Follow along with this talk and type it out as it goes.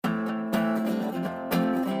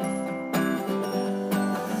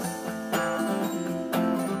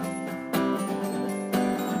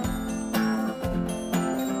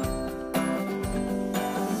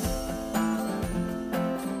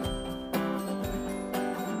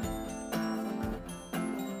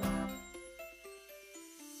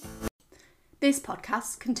This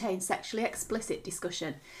podcast contains sexually explicit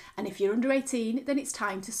discussion, and if you're under 18, then it's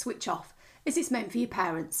time to switch off, as it's meant for your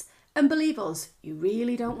parents. And believe us, you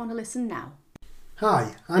really don't want to listen now.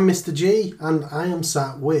 Hi, I'm Mr. G, and I am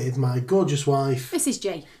sat with my gorgeous wife, Mrs.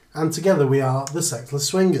 G. And together we are the Sexless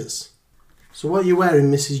Swingers. So what are you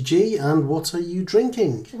wearing, Mrs. G, and what are you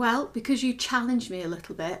drinking? Well, because you challenged me a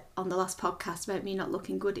little bit on the last podcast about me not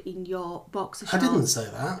looking good in your boxer shorts. I didn't say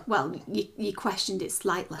that. Well, you questioned it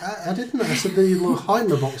slightly. I didn't. I said that you look hot in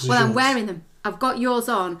my boxer shorts. Well, I'm wearing them. I've got yours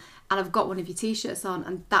on, and I've got one of your t-shirts on,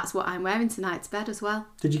 and that's what I'm wearing tonight to bed as well.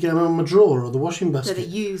 Did you get them on my drawer or the washing basket? They're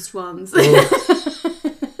the used ones.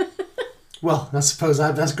 Well, I suppose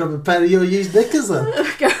I'd best grab a pair of your used knickers then.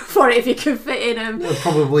 Go for it if you can fit in them. No,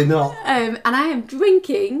 probably not. And I am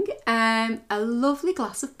drinking a lovely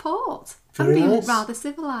glass of port. Very I'm being nice. rather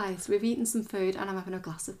civilised. We've eaten some food and I'm having a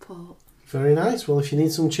glass of port. Very nice. Well, if you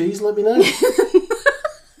need some cheese, let me know.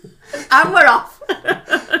 And we're off.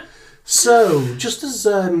 So, just as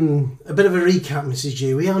a bit of a recap, Mrs.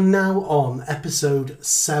 G, we are now on episode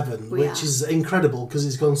 7, which is incredible because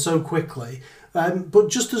it's gone so quickly. But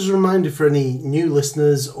just as a reminder for any new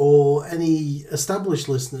listeners or any established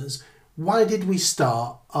listeners, why did we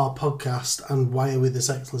start our podcast and why are we the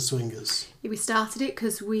Sexless Swingers? We started it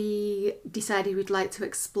because we decided we'd like to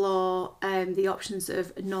explore the options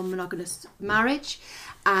of non-monogamous marriage,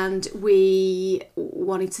 and we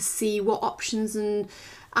wanted to see what options and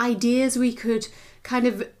ideas we could kind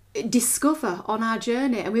of discover on our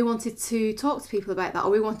journey, and we wanted to talk to people about that,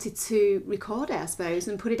 or we wanted to record it, I suppose,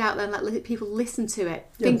 and put it out there and let people listen to it,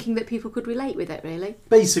 thinking that people could relate with it, really.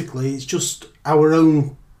 Basically, it's just our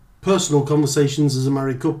own personal conversations as a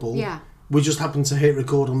married couple. Yeah. We just happen to hit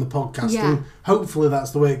record on the podcast, and hopefully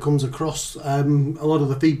that's the way it comes across. A lot of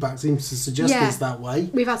the feedback seems to suggest it's that way.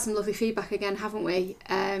 We've had some lovely feedback again, haven't we,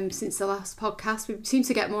 since the last podcast. We seem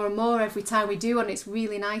to get more and more every time we do, and it's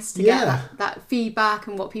really nice to get that feedback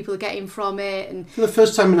and what people are getting from it. And for the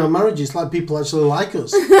first time in our marriage, it's like people actually like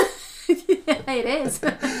us. Yeah, it is.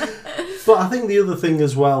 But I think the other thing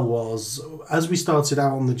as well was, as we started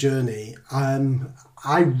out on the journey,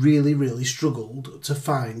 I really, really struggled to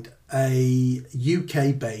find a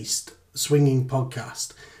UK-based swinging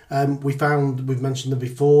podcast. We've mentioned them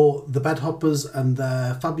before, the Bedhoppers, and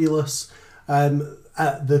they're fabulous.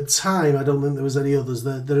 At the time, I don't think there was any others.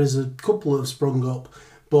 There is a couple that have sprung up,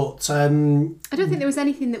 but I don't think there was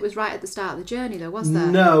anything that was right at the start of the journey, though, was there?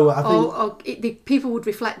 No, I think... the people would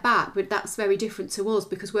reflect back, but that's very different to us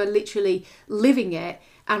because we're literally living it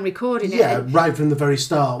and recording it. Yeah, right from the very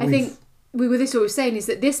start. I think... What we're saying is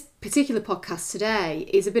that this particular podcast today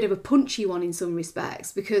is a bit of a punchy one in some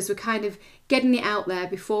respects because we're kind of getting it out there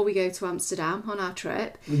before we go to Amsterdam on our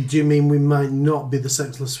trip. Do you mean we might not be the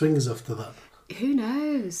Sexless Swingers after that? Who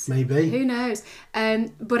knows? Maybe. Who knows?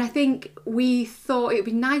 But I think we thought it would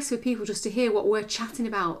be nice for people just to hear what we're chatting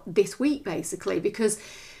about this week, basically, because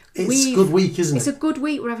it's a good week, isn't it? It's a good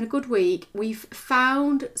week. We're having a good week. We've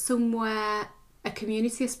found somewhere... a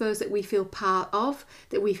community, I suppose, that we feel part of,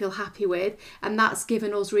 that we feel happy with, and that's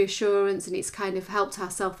given us reassurance, and it's kind of helped our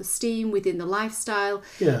self-esteem within the lifestyle.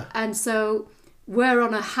 Yeah. And so we're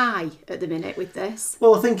on a high at the minute with this.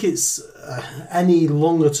 Well, I think it's any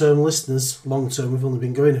longer-term listeners, long-term, we've only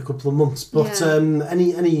been going a couple of months, but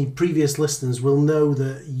any previous listeners will know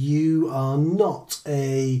that you are not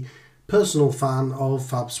a personal fan of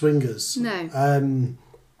Fab Swingers. No.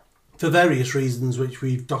 For various reasons, which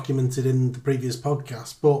we've documented in the previous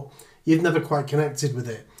podcast, but you've never quite connected with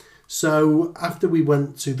it. So after we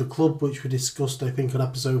went to the club, which we discussed, I think, on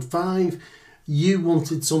episode 5, you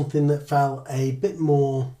wanted something that felt a bit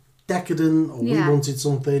more decadent, or we wanted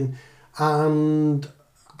something, and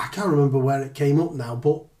I can't remember where it came up now,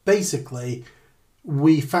 but basically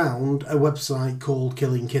we found a website called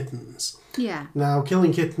Killing Kittens. Yeah. Now,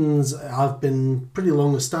 Killing Kittens have been pretty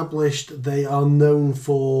long established. They are known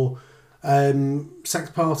for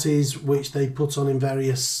sex parties, which they put on in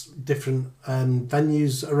various different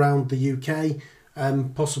venues around the UK,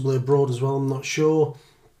 possibly abroad as well, I'm not sure.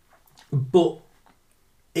 But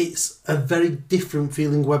it's a very different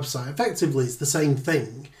feeling website. Effectively, it's the same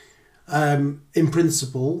thing in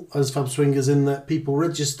principle as Fab Swingers, in that people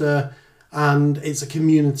register and it's a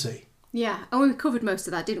community. Yeah, and we covered most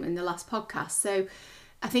of that, didn't we, in the last podcast? So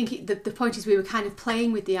I think the point is we were kind of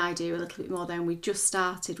playing with the idea a little bit more then. We just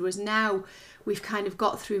started, whereas now we've kind of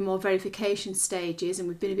got through more verification stages and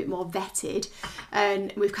we've been a bit more vetted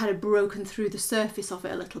and we've kind of broken through the surface of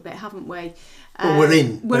it a little bit, haven't we? Well, we're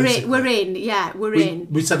in. We're in.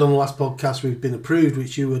 We said on the last podcast we've been approved,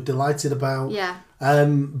 which you were delighted about. Yeah.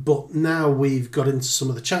 But now we've got into some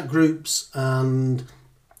of the chat groups and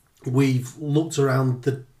we've looked around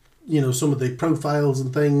the some of the profiles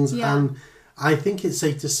and things, Yeah. and I think it's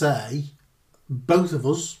safe to say, both of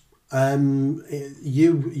us,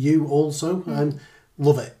 you also,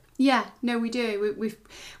 love it. Yeah, no, we do.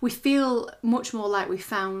 We feel much more like we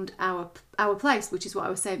found our place, which is what I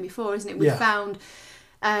was saying before, isn't it? We found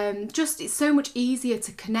just it's so much easier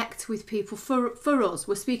to connect with people for us.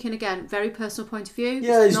 We're speaking again, very personal point of view.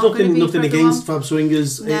 Yeah, it's not nothing against Fab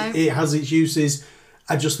Swingers. No. It has its uses.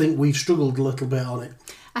 I just think we've struggled a little bit on it.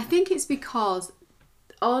 I think it's because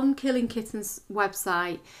on Killing Kittens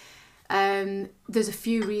website, there's a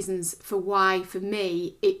few reasons for why, for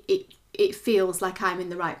me, it feels like I'm in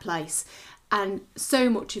the right place. And so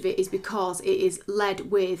much of it is because it is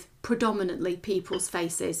led with predominantly people's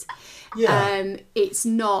faces. Yeah. It's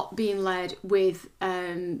not being led with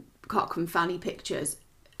cock and fanny pictures.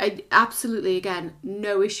 Absolutely, again,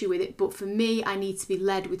 no issue with it. But for me, I need to be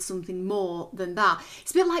led with something more than that.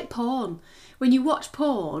 It's a bit like porn. When you watch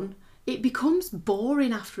porn, it becomes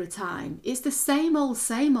boring after a time. It's the same old,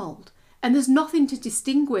 same old. And there's nothing to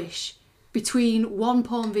distinguish between one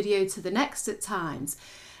porn video to the next at times.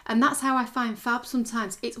 And that's how I find Fab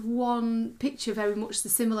sometimes. It's one picture very much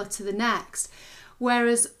similar to the next.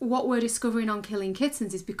 Whereas what we're discovering on Killing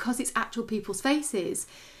Kittens is because it's actual people's faces,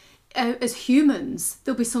 as humans,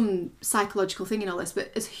 there'll be some psychological thing in all this, but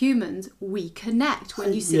as humans, we connect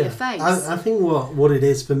when you see a face. I think what it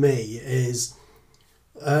is for me is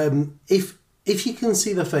if you can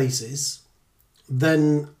see the faces,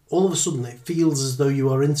 then all of a sudden it feels as though you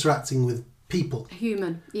are interacting with people.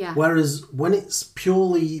 Human, yeah. Whereas when it's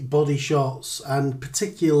purely body shots and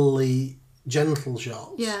particularly genital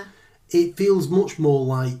shots, it feels much more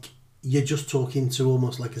like you're just talking to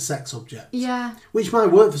almost like a sex object. Yeah. Which might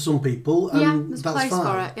work for some people, and there's that's place fine.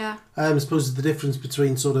 for it, yeah. I suppose the difference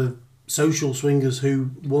between sort of social swingers who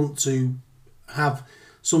want to have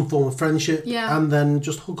some form of friendship and then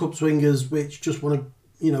just hook up swingers which just want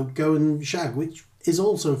to, go and shag, which is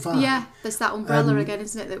also fine. Yeah, there's that umbrella again,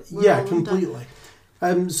 isn't it? That we're all completely.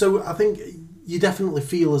 So I think you definitely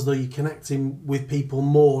feel as though you're connecting with people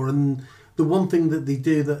more, and the one thing that they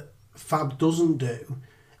do that Fab doesn't do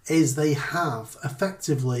is they have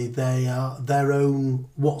effectively their own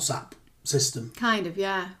WhatsApp system. Kind of,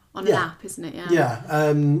 on an app, isn't it? Yeah.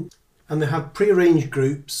 And they have pre-arranged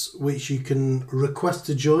groups which you can request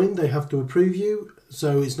to join. They have to approve you,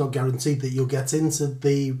 so it's not guaranteed that you'll get into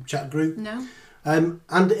the chat group. No. And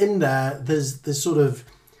in there's sort of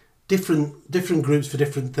different groups for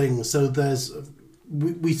different things. So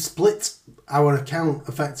we split our account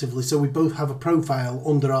effectively, so we both have a profile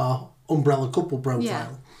under our umbrella couple profile. Yeah.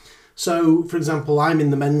 So, for example, I'm in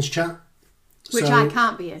the men's chat. Which so I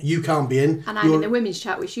can't be in. You can't be in. And I'm in the women's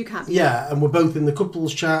chat, which you can't be in. Yeah, and we're both in the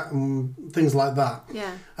couples chat and things like that.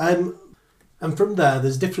 Yeah. And from there,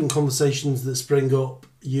 there's different conversations that spring up.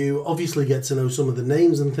 You obviously get to know some of the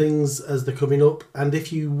names and things as they're coming up. And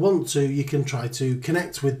if you want to, you can try to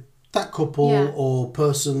connect with that couple or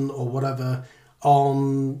person or whatever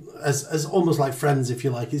on as almost like friends, if you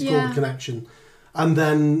like. It's called a connection. And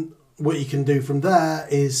then what you can do from there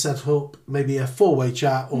is set up maybe a 4-way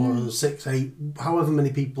chat or a 6, 8, however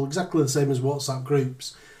many people, exactly the same as WhatsApp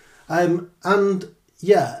groups. And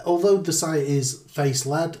yeah, although the site is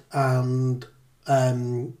face-led and...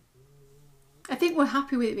 I think we're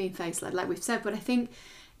happy with it being face-led, like we've said, but I think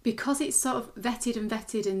because it's sort of vetted and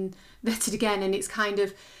vetted again, and it's kind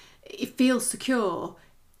of, it feels secure,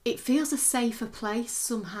 it feels a safer place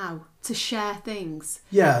somehow to share things.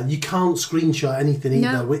 Yeah, you can't screenshot anything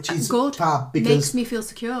either, which is good. fab, because makes me feel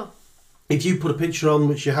secure. If you put a picture on,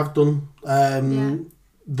 which you have done,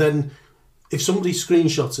 then if somebody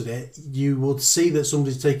screenshotted it, you would see that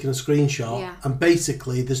somebody's taken a screenshot, and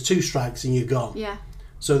basically there's 2 strikes and you're gone. Yeah.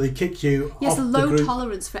 So they kick you off Yes, a the low group.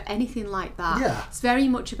 tolerance for anything like that. Yeah. It's very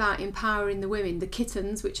much about empowering the women, the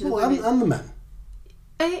kittens, which are the women. And the men.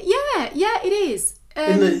 Yeah, it is.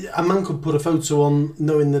 A man could put a photo on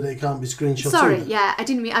knowing that it can't be screenshot. Sorry, I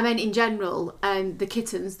didn't mean. I meant in general. The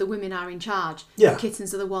kittens, the women are in charge. Yeah. The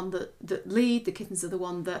kittens are the one that lead. The kittens are the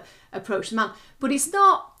one that approach the man. But it's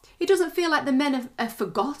not. It doesn't feel like the men are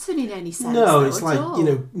forgotten in any sense. No, it's like all.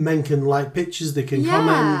 Men can like pictures, they can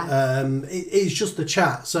comment. It's just the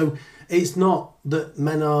chat. So it's not that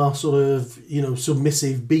men are sort of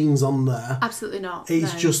submissive beings on there. Absolutely not.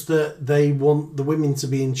 It's just that they want the women to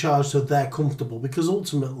be in charge so they're comfortable, because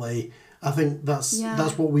ultimately I think that's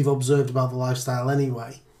what we've observed about the lifestyle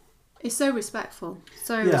anyway. It's so respectful.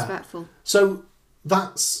 Respectful. So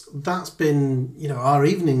that's been our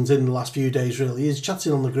evenings in the last few days, really, is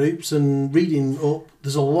chatting on the groups and reading up.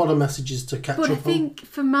 There's a lot of messages to catch up on. But I think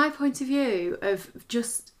from my point of view of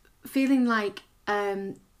just feeling like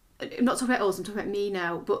I'm not talking about us, I'm talking about me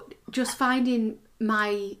now, but just finding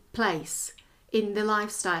my place in the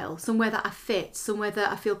lifestyle, somewhere that I fit, somewhere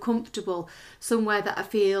that I feel comfortable, somewhere that I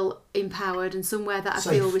feel empowered, and somewhere that I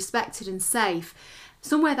feel respected and safe,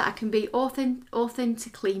 somewhere that I can be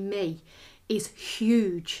authentically me, is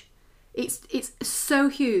huge. It's so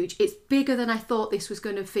huge. It's bigger than I thought this was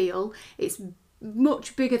going to feel. It's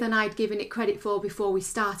much bigger than I'd given it credit for before we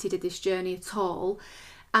started this journey at all.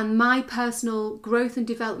 And my personal growth and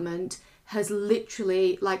development has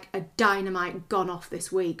literally, like a dynamite, gone off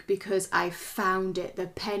this week because I found it. The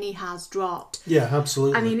penny has dropped. Yeah,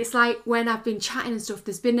 absolutely. I mean, it's like when I've been chatting and stuff,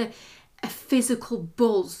 there's been a physical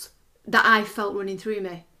buzz that I felt running through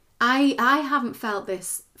me. I haven't felt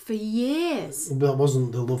this for years. That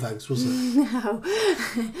wasn't the love eggs, was it? No.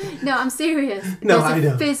 No, I'm serious. No, there's I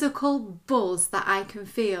know. a physical buzz that I can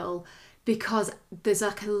feel because there's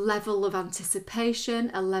like a level of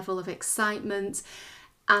anticipation, a level of excitement,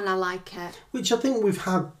 and I like it. Which I think we've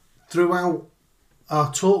had throughout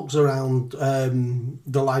our talks around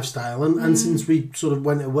the lifestyle and since we sort of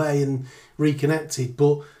went away and reconnected.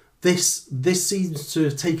 But this seems to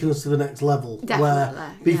have taken us to the next level. Definitely,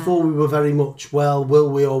 where before we were very much, well,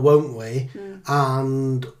 will we or won't we?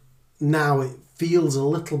 And now it feels a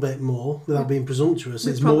little bit more, without being presumptuous,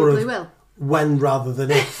 it's more of will. When rather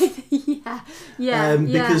than if. Yeah.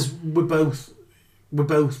 Because we're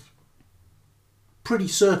both pretty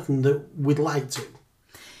certain that we'd like to.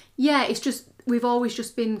 Yeah, it's just, we've always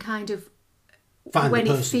just been kind of, Find when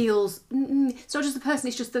the it person. Feels, it's not just the person,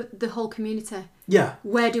 it's just the whole community. Yeah.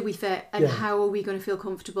 Where do we fit, and how are we going to feel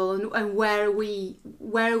comfortable, and where are we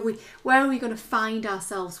going to find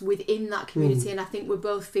ourselves within that community? And I think we're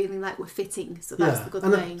both feeling like we're fitting, so that's the good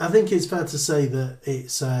thing. I think it's fair to say that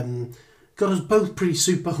it's got us both pretty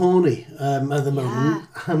super horny at the moment.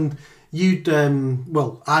 And you'd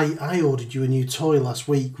I ordered you a new toy last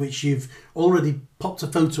week, which you've already popped a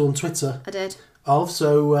photo on Twitter. I did.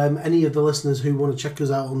 So any of the listeners who want to check us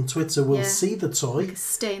out on Twitter will see the toy. Like a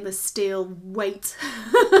stainless steel weight.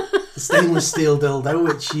 A stainless steel dildo,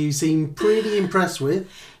 which you seem pretty impressed with.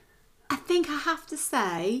 I think I have to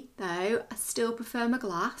say, though, I still prefer my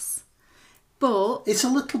glass. But it's a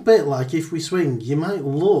little bit like If We Swing. You might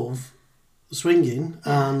love swinging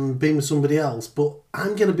and being with somebody else, but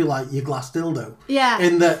I'm going to be like your glass dildo. Yeah.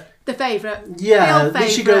 In that... The favourite. Yeah, the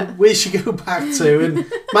old we should go back to, and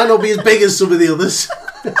might not be as big as some of the others.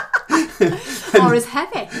 Or as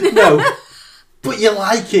heavy. No, but you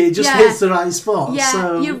like it. It just hits the right spot. Yeah,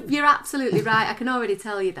 so you're absolutely right. I can already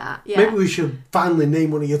tell you that. Yeah. Maybe we should finally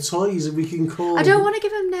name one of your toys and we can call... I don't want to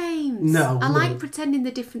give them names. No. I like pretending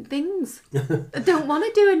they're different things. I don't want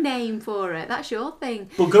to do a name for it. That's your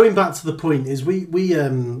thing. But going back to the point is we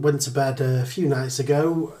went to bed a few nights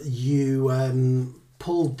ago. You...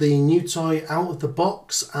 pulled the new toy out of the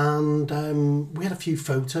box and we had a few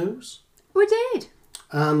photos. We did.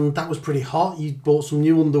 And that was pretty hot. You bought some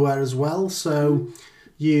new underwear as well. So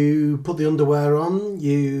you put the underwear on,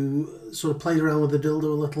 you sort of played around with the dildo a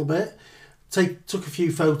little bit, took a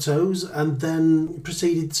few photos and then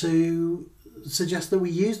proceeded to suggest that we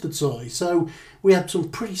use the toy. So we had some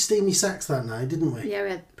pretty steamy sex that night, didn't we? Yeah, we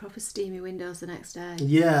had proper steamy windows the next day.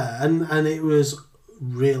 Yeah, and it was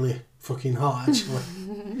really... fucking hot,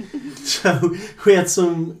 actually. So we had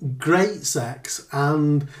some great sex,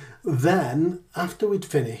 and then after we'd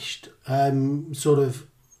finished, sort of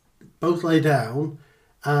both lay down,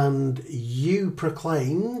 and you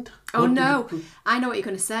proclaimed... Oh no, I know what you're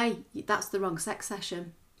going to say. That's the wrong sex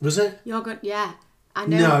session. Was it? You're going, yeah, I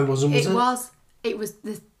know. No, it wasn't. It was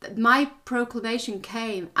my proclamation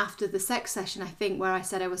came after the sex session, I think, where I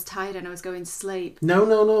said I was tired and I was going to sleep.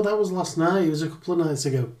 No, that was last night. It was a couple of nights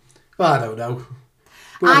ago. Well, I don't know.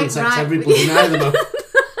 We're having sex every bloody night at the moment.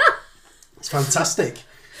 It's fantastic.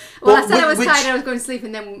 Well, I said I was tired and I was going to sleep,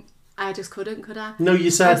 and then I just couldn't, could I? No, you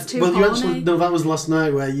said... Well, you actually... No, that was last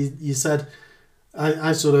night where you said...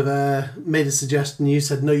 I sort of made a suggestion, you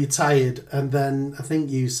said, no, you're tired, and then I think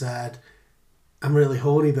you said, I'm really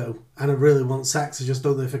horny though, and I really want sex, I just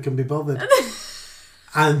don't know if I can be bothered.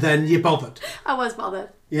 And then you bothered. I was bothered.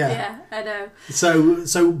 Yeah, I know.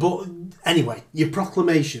 So, but anyway, your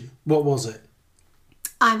proclamation, what was it?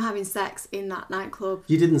 I'm having sex in that nightclub.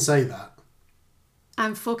 You didn't say that.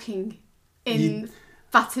 I'm fucking in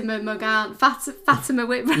Fatima Morgan, Fatima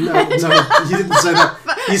Whitbread. No, you didn't say that.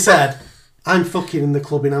 You said, I'm fucking in the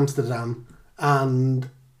club in Amsterdam, and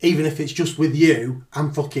even if it's just with you,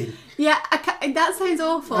 I'm fucking. Yeah, that sounds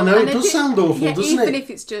awful. I know, it does sound awful, doesn't it? Even if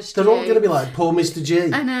it's just They're you. all going to be like, poor Mr.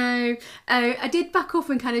 G. I know. I did back up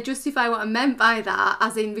and kind of justify what I meant by that,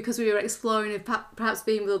 as in because we were exploring perhaps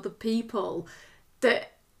being with other people,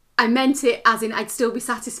 that I meant it as in I'd still be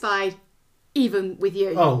satisfied even with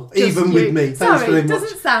you. Oh, Just even you. with me. Thanks Sorry, very it much.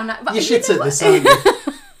 doesn't sound like... But You shit at this, aren't you?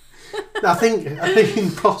 I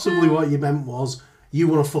think possibly what you meant was you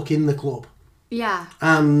want to fuck in the club. Yeah.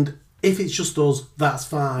 And if it's just us, that's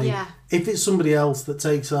fine. Yeah. If it's somebody else that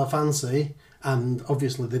takes our fancy, and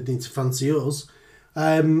obviously they'd need to fancy us,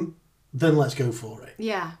 then let's go for it.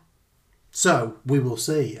 Yeah. So we will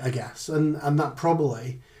see, I guess. And that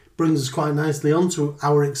probably brings us quite nicely onto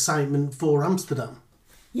our excitement for Amsterdam.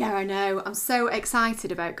 Yeah, I know. I'm so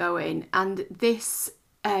excited about going. And this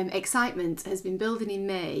excitement has been building in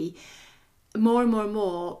me more and more and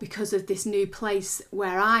more because of this new place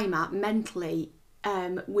where I'm at mentally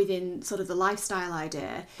within sort of the lifestyle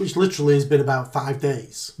idea. Which literally has been about 5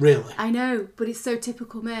 days, really. I know, but it's so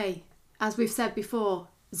typical me. As we've said before,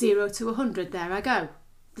 0 to 100, there I go.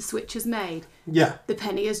 The switch has made. Yeah. The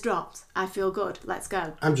penny has dropped. I feel good. Let's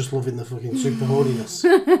go. I'm just loving the fucking super horniness.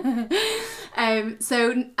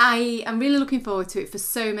 So I am really looking forward to it for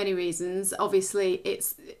so many reasons. Obviously,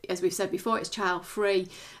 it's, as we've said before, it's child free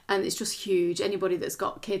and it's just huge. Anybody that's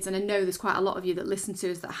got kids, and I know there's quite a lot of you that listen to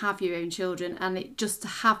us that have your own children, and it just to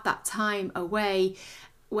have that time away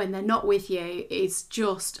when they're not with you is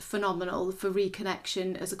just phenomenal for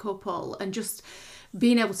reconnection as a couple and just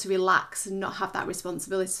being able to relax and not have that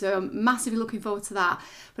responsibility. So I'm massively looking forward to that.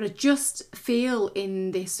 But I just feel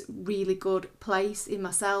in this really good place in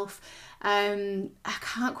myself. I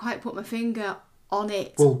can't quite put my finger on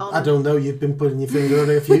it. Well, I don't know. You've been putting your finger on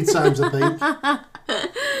it a few times, I think.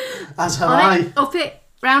 As have I. It, up it,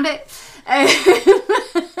 round it.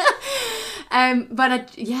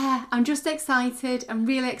 But I'm just excited. I'm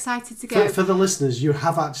really excited to go. For the listeners, you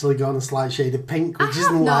have actually gone a slight shade of pink, which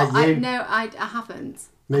isn't like you. I haven't.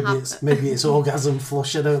 Maybe it's orgasm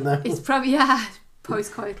flush. I don't know. It's probably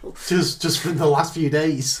post-coital. Just from the last few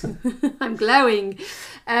days. I'm glowing.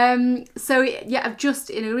 I'm just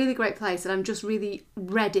in a really great place, and I'm just really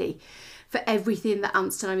ready for everything that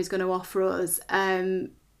Amsterdam is going to offer us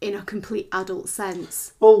in a complete adult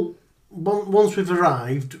sense. Well, once we've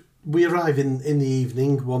arrived. We arrive in the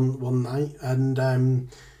evening one night, and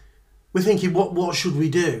we're thinking, what should we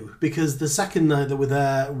do? Because the second night that we're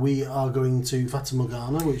there, we are going to Fata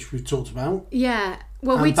Morgana, which we've talked about. Yeah,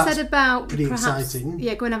 well, we'd said about pretty perhaps, exciting.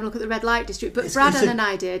 Yeah, go and have a look at the red light district. But Brad had an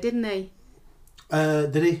idea, didn't he?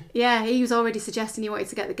 Did he? Yeah, he was already suggesting he wanted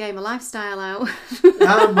to get the game of Lifestyle out.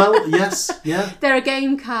 Well, yes, yeah. They're a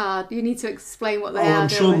game card. You need to explain what they are. I'm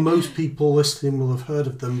sure most people listening will have heard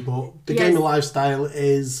of them, but the Game of Lifestyle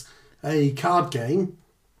is a card game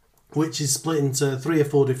which is split into 3 or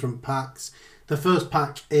 4 different packs. The first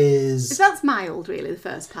pack is... That's mild, really, the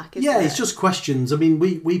first pack, isn't it? Yeah, it's just questions. I mean,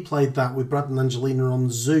 we played that with Brad and Angelina on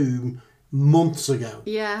Zoom months ago.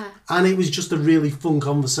 Yeah. And it was just a really fun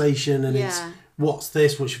conversation, and it's... What's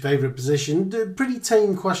this? What's your favourite position? They're pretty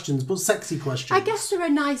tame questions, but sexy questions. I guess they're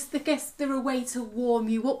they're a way to warm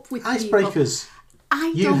you up with icebreakers. People.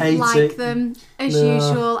 I don't like them, as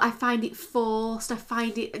usual. I find it forced. I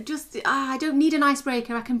find it just... I don't need an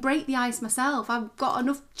icebreaker. I can break the ice myself. I've got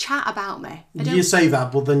enough chat about me. You say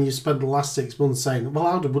that, but then you spend the last 6 months saying, well,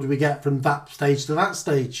 how would we get from that stage to that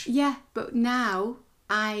stage? Yeah, but now...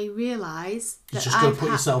 I realise that you just got to put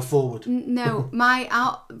yourself forward. No,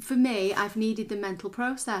 for me, I've needed the mental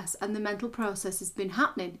process, and the mental process has been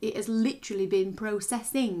happening. It has literally been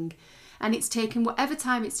processing, and it's taken whatever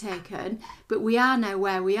time it's taken, but we are now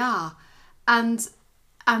where we are. And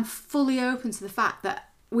I'm fully open to the fact that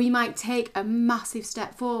we might take a massive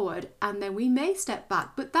step forward and then we may step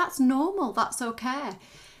back, but that's normal. That's okay.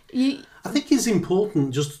 I think it's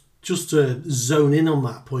important just to zone in on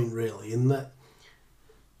that point, really, in that,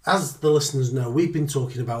 as the listeners know, we've been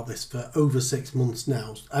talking about this for over 6 months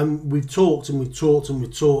now. And we've talked and we've talked and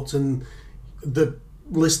we've talked, and the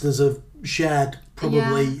listeners have shared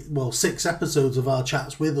probably, 6 episodes of our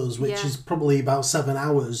chats with us, which is probably about 7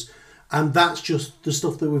 hours. And that's just the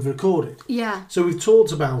stuff that we've recorded. Yeah. So we've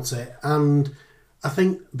talked about it, and I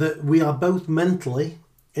think that we are both mentally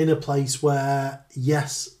in a place where,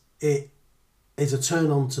 yes, it is a turn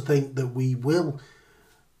on to think that we will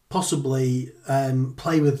possibly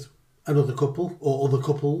play with another couple or other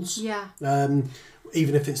couples. Yeah.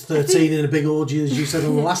 Even if it's 13 in a big orgy, as you said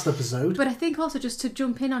on the last episode. But I think also, just to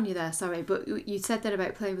jump in on you there, sorry, but you said that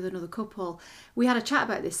about playing with another couple. We had a chat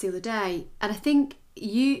about this the other day, and I think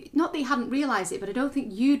not that you hadn't realised it, but I don't think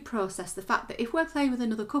you'd process the fact that if we're playing with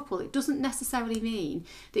another couple, it doesn't necessarily mean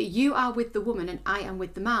that you are with the woman and I am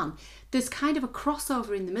with the man. There's kind of a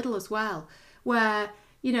crossover in the middle as well, where...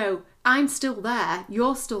 I'm still there,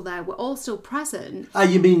 you're still there, we're all still present.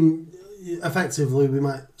 You mean, effectively, we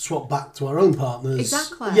might swap back to our own partners?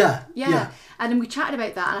 Exactly. Yeah. And then we chatted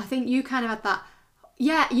about that, and I think you kind of had that.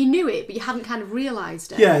 Yeah, you knew it, but you hadn't kind of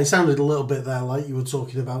realised it. Yeah, it sounded a little bit there like you were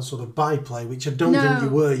talking about sort of byplay, which I don't think you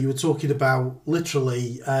were. You were talking about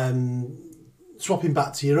literally swapping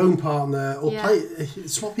back to your own partner, or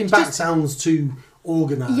swapping back sounds too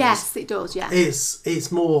organised. Yes, it does. Yeah,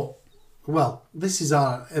 it's more. Well, this is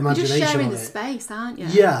our imagination. You're just sharing on the it. space, aren't you?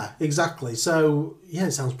 Yeah, exactly. So yeah,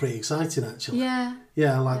 it sounds pretty exciting actually. Yeah.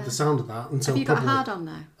 Yeah, I like the sound of that. Until Have you got a hard on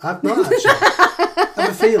now? I've not actually. I have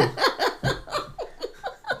a feel.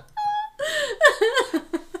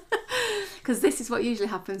 Because this is what usually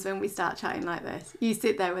happens when we start chatting like this. You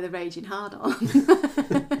sit there with a raging hard on.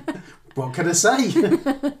 What can I say?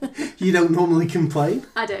 You don't normally complain.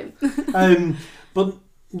 I don't. But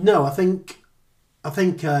no, I think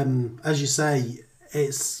as you say,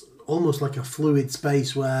 it's almost like a fluid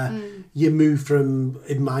space where you move from,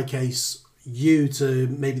 in my case, you to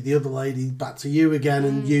maybe the other lady, back to you again,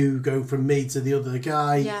 and you go from me to the other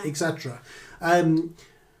guy, etc. And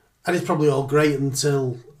it's probably all great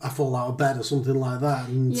until I fall out of bed or something like that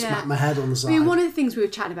and smack my head on the side. I mean, one of the things we were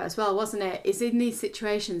chatting about as well, wasn't it, is in these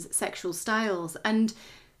situations, sexual styles. And,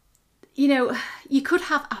 you know, you could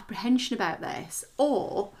have apprehension about this,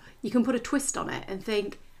 or you can put a twist on it and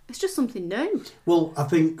think, it's just something new. Well, I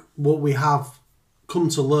think what we have come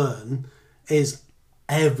to learn is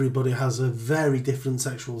everybody has a very different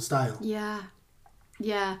sexual style. Yeah.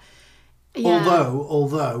 Yeah.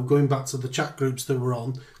 Although going back to the chat groups that we're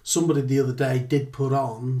on, somebody the other day did put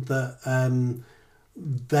on that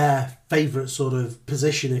their favourite sort of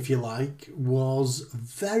position, if you like, was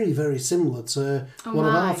very, very similar to one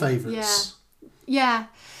of our favourites. Yeah.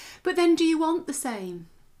 But then do you want the same?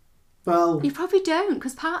 Well, you probably don't,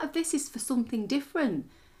 because part of this is for something different.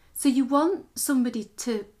 So you want somebody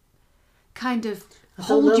to kind of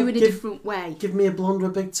hold you in a different way. Give me a blonde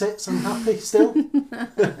with big tits, I'm happy still.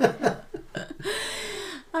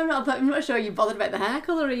 I'm not sure you're bothered about the hair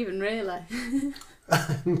colour even, really.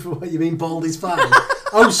 What, you mean bald is fine?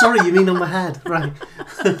 Oh, sorry, you mean on my head, right.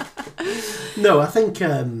 No, I think,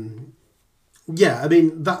 I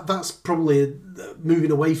mean, that's probably moving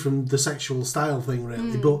away from the sexual style thing,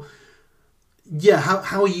 really. But, yeah,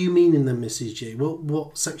 how are you meaning then, Mrs. G?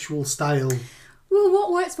 What sexual style... Well,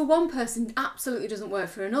 what works for one person absolutely doesn't work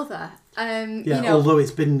for another. Although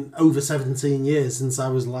it's been over 17 years since I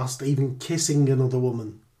was last even kissing another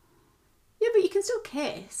woman. Yeah, but you can still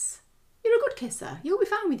kiss. You're a good kisser. You'll be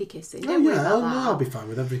fine with your kissing. Don't worry about that. I'll be fine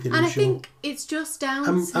with everything. And I think it's just down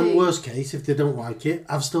to... And worst case, if they don't like it,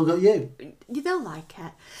 I've still got you. They'll like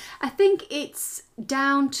it. I think it's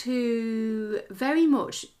down to very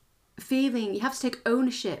much feeling... You have to take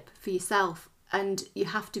ownership for yourself, and you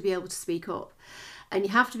have to be able to speak up. And you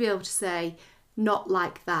have to be able to say, not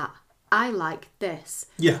like that. I like this.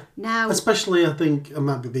 Yeah. Now, especially, I think, I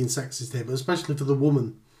might be being sexist here, but especially for the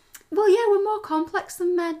woman. Well, yeah, we're more complex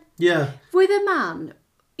than men. Yeah. With a man,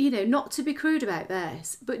 not to be crude about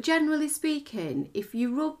this, but generally speaking, if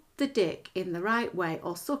you rub the dick in the right way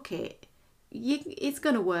or suck it, it's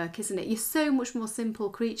going to work, isn't it? You're so much more simple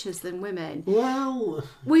creatures than women. Well...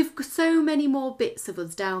 We've got so many more bits of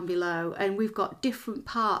us down below, and we've got different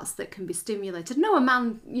parts that can be stimulated. No, a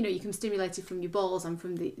man, you can stimulate it from your balls and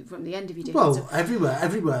from the end of your dick. Well,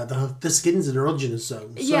 everywhere. The skin's an erogenous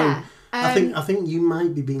zone. So yeah. I think you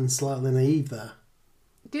might be being slightly naive there.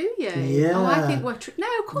 Do you? Yeah. Oh, I think we're... No,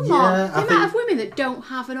 come on. The amount of women that don't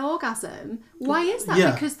have an orgasm, why is that?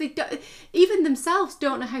 Yeah. Because they even themselves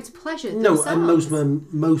don't know how to pleasure themselves. No,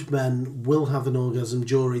 and most men will have an orgasm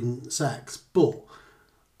during sex, but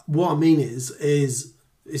what I mean is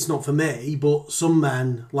it's not for me, but some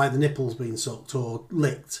men like the nipples being sucked or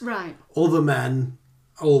licked. Right. Other men...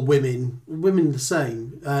 Or women the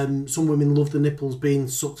same. Some women love the nipples being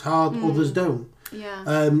sucked hard, others don't.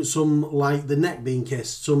 Yeah. Some like the neck being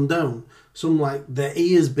kissed, some don't. Some like their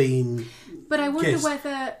ears being But I wonder kissed.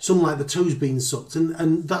 whether... Some like the toes being sucked.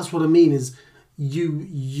 And that's what I mean is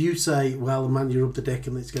you say, well, man, you rub the dick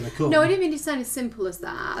and it's going to come. No, I didn't mean to sound as simple as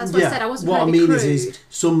that. That's what I said. I wasn't what trying to be crude. is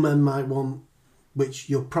some men might want... Which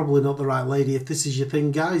you're probably not the right lady if this is your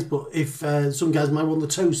thing, guys. But if some guys might want the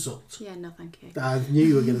toes sucked. Yeah, no, thank you. I knew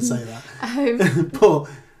you were going to say that.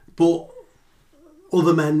 But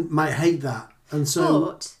other men might hate that, and so.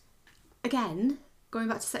 But again, going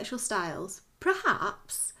back to sexual styles,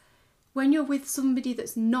 perhaps when you're with somebody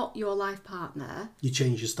that's not your life partner, you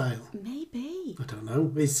change your style. Maybe. I don't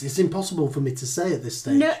know. It's impossible for me to say at this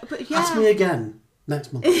stage. No, but yeah. Ask me again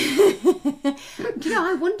next month.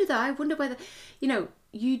 I wonder though. I wonder whether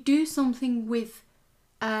you do something with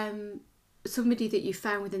somebody that you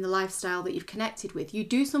found within the lifestyle that you've connected with, you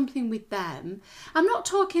do something with them. I'm not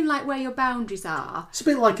talking like where your boundaries are. It's a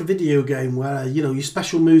bit like a video game where, you know, your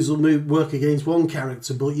special moves will work against one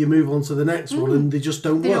character, but you move on to the next one and they just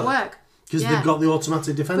don't work. They don't work. Because they've got the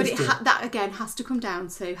automatic defence. But that, again, has to come down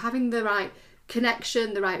to having the right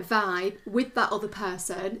connection, the right vibe with that other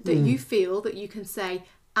person that you feel that you can say,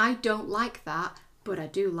 I don't like that, but I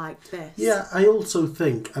do like this. Yeah, I also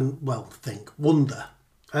wonder.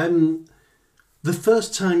 The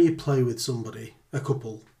first time you play with somebody, a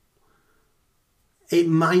couple, it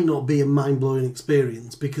might not be a mind-blowing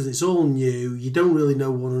experience because it's all new. You don't really know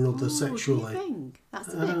one another sexually. Do you think?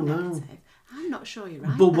 That's a bit negative. I'm not sure you're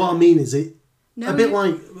right. But what I mean is it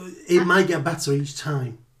might get better each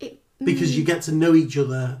time. Because you get to know each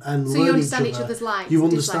other and learn each other. So you understand each other's likes. You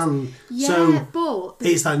understand. Yeah, but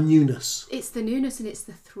it's that newness. It's the newness and it's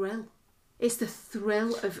the thrill. It's the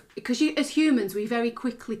thrill of... Because as humans, we very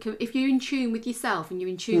quickly... If you're in tune with yourself and you're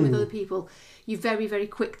in tune with other people, you're very, very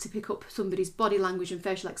quick to pick up somebody's body language and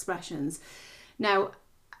facial expressions. Now,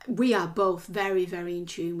 we are both very, very in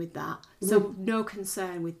tune with that. So no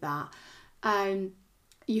concern with that.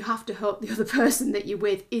 You have to hope the other person that you're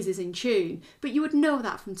with is in tune. But you would know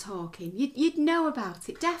that from talking. You'd know about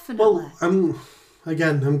it, definitely. Well,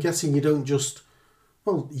 I'm guessing you don't just...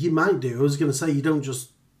 Well, you might do. I was going to say you don't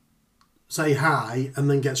just say hi and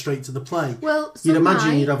then get straight to the play. Well, you'd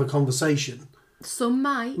imagine you'd have a conversation. Some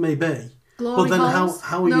might. Maybe. Glory but then holes.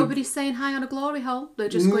 How are Nobody's saying hi on a glory hole. They're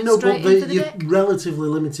just going straight in for the dick. You're relatively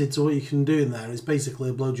limited to what you can do in there. It's basically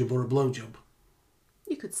a blowjob or a blowjob.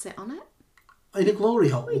 You could sit on it. In a glory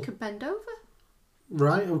hole? Well, you could bend over.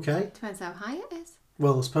 Right, okay. Depends how high it is.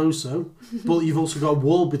 Well, I suppose so. But you've also got a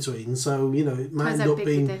wall between, so, you know, it might end up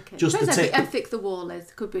being just the tip. How thick the wall is.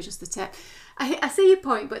 Could be just the tip. I see your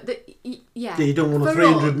point, but yeah. You don't want a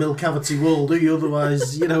 300 mil cavity wall, do you?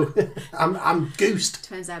 Otherwise, you know, I'm goosed.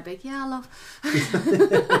 Depends how big. Yeah, love.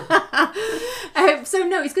 So,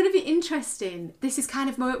 no, it's going to be interesting. This is kind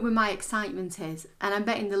of where my excitement is. And I'm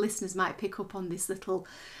betting the listeners might pick up on this little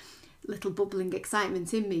bubbling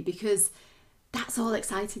excitement in me because that's all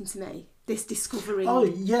exciting to me. This discovering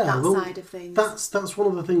that side of things. That's one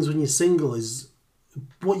of the things when you're single is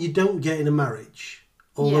what you don't get in a marriage.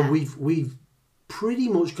 Although we've pretty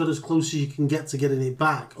much got as close as you can get to getting it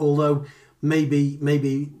back. Although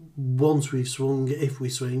maybe once we've swung, if we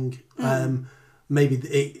swing, maybe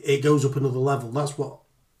it goes up another level. That's what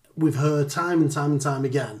we've heard time and time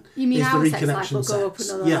again. You mean is our the sex life will go up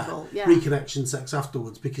another level? Yeah, reconnection sex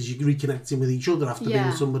afterwards because you're reconnecting with each other after being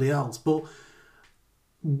with somebody else. But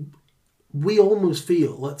we almost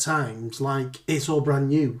feel at times like it's all brand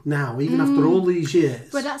new now, even after all these years.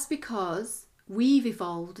 But that's because we've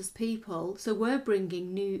evolved as people, so we're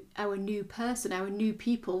bringing our new person, our new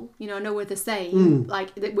people. You know, I know we're the same,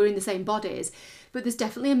 like that we're in the same bodies, but there's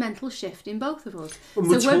definitely a mental shift in both of us. And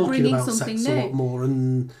we're bringing about something sex new a lot more,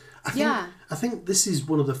 and I think this is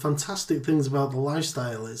one of the fantastic things about the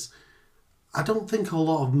lifestyle is I don't think a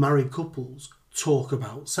lot of married couples talk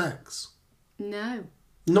about sex. No.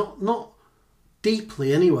 Not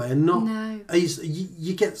deeply anyway, and not. No.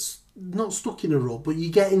 You get not stuck in a rut, but you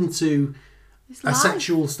get into a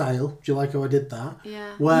sexual style. Do you like how I did that?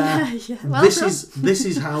 Yeah. Where Well, this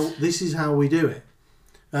is how we do it.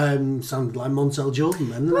 Sounded like Montel Jordan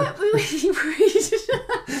then.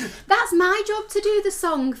 That's my job to do the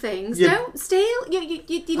song things. Yeah. Don't steal. You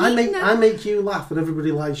I make you laugh, and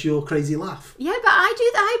everybody likes your crazy laugh. Yeah, but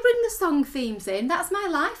I bring the song themes in. That's my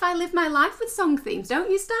life. I live my life with song themes. Don't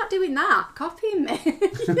you start doing that. Copying me.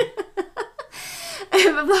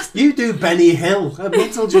 You do Benny Hill.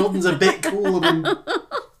 Montel Jordan's a bit cooler than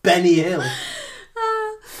Benny Hill.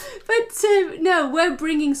 But no, we're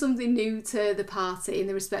bringing something new to the party in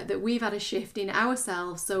the respect that we've had a shift in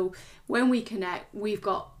ourselves. So when we connect, we've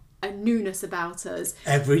got a newness about us.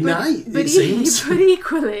 Every night, it seems. But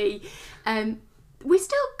equally, we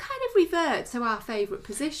still kind of revert to our favourite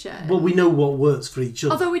position. Well, we know what works for each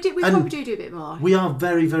other. Although we probably do a bit more. We are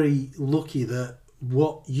very, very lucky that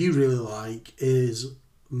what you really like is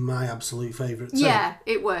my absolute favourite too. Yeah,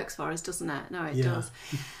 it works for us, doesn't it? No, it does.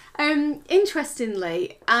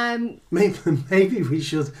 Interestingly, maybe we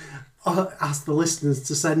should ask the listeners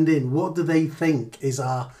to send in what do they think is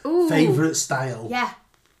our favourite style. Yeah,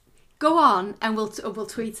 go on and we'll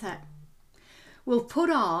tweet it. We'll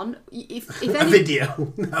put on if a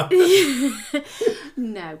video. No.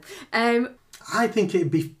 No. I think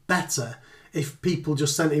it'd be better if people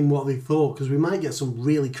just sent in what they thought, because we might get some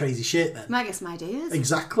really crazy shit then. Might get some ideas.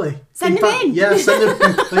 Exactly. Send them in. Yeah, send them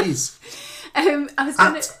in, please. I was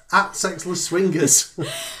gonna, at Sexless Swingers.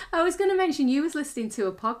 I was going to mention you was listening to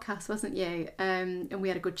a podcast, wasn't you? And we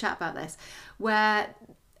had a good chat about this, where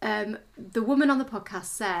the woman on the podcast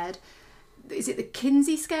said, is it the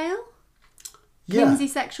Kinsey scale? Kinsey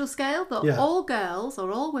sexual scale? That all girls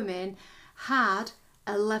or all women had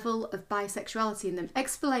a level of bisexuality in them.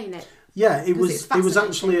 Explain it. Yeah, it was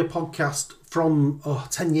actually a podcast from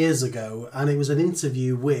 10 years ago, and it was an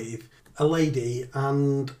interview with a lady,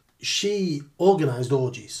 and she organised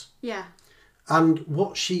orgies. Yeah. And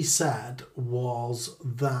what she said was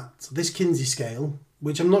that this Kinsey scale,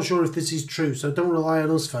 which I'm not sure if this is true, so don't rely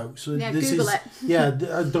on us, folks. Yeah, this Google it. Yeah,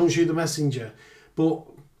 don't shoot the messenger. But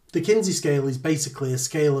the Kinsey scale is basically a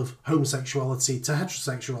scale of homosexuality to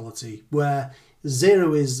heterosexuality, where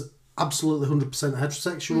 0 is absolutely 100%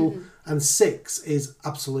 heterosexual and 6 is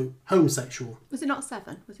absolute homosexual. Was it not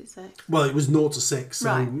 7? Was it 6? Well, it was 0 to 6. So,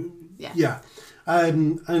 right. Yeah.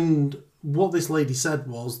 And what this lady said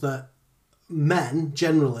was that men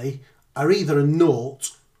generally are either a 0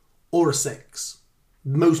 or a 6.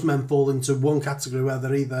 Most men fall into one category where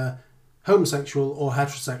they're either homosexual or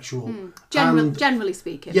heterosexual. Generally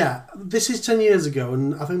speaking. Yeah, this is 10 years ago,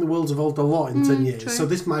 and I think the world's evolved a lot in 10 years, true. so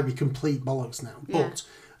this might be complete bollocks now. Yeah.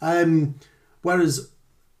 But whereas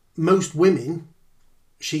most women,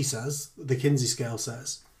 she says, the Kinsey scale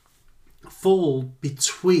says, fall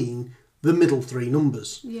between the middle 3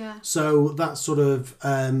 numbers. Yeah. So that's sort of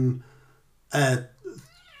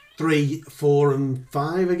 3, 4 and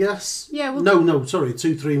 5, I guess. Yeah. Well, Sorry,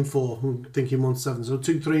 2, 3 and 4. I'm thinking 1 to 7. So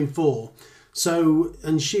 2, 3 and 4. So,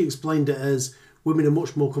 and she explained it as women are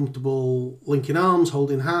much more comfortable linking arms,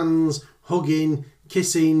 holding hands, hugging,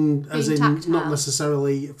 kissing, as in tactile. not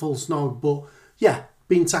necessarily full snog, but yeah,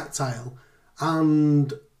 being tactile.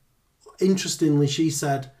 And interestingly, she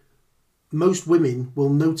said most women will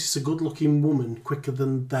notice a good-looking woman quicker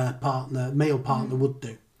than their male partner would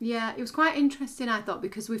do. Yeah, it was quite interesting, I thought,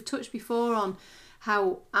 because we've touched before on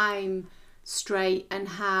how I'm straight and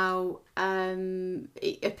how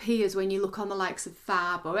it appears when you look on the likes of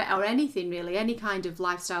Fab or anything really, any kind of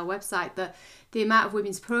lifestyle website, that the amount of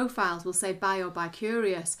women's profiles will say bi or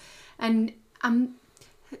bi-curious. And I'm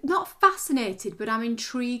not fascinated, but I'm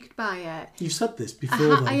intrigued by it. You've said this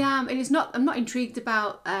before. I am, and I'm not intrigued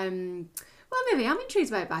about. Well, maybe I'm intrigued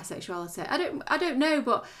about bisexuality. I don't know,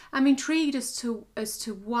 but I'm intrigued as to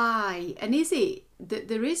why, and is it that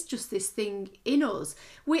there is just this thing in us?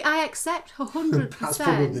 I accept 100%. That's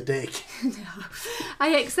probably the dick. No, I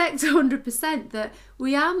accept 100% that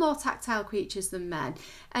we are more tactile creatures than men,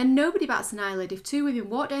 and nobody bats an eyelid if 2 women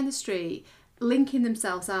walk down the street linking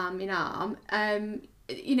themselves arm in arm.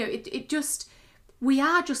 It just, we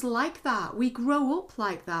are just like that. We grow up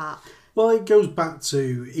like that. Well, it goes back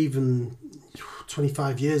to even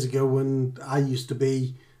 25 years ago when I used to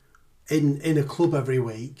be in a club every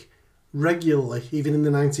week, regularly, even in the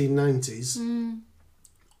 1990s.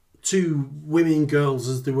 2 women, girls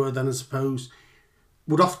as they were then, I suppose,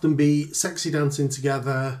 would often be sexy dancing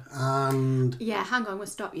together and... Yeah, hang on, we'll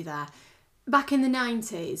stop you there. Back in the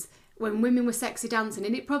 90s, when women were sexy dancing,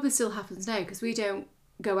 and it probably still happens now because we don't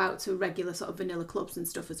go out to regular sort of vanilla clubs and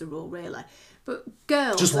stuff as a rule, really. But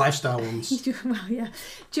girls... Just lifestyle ones. Well, yeah.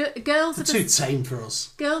 Girls They're too tame for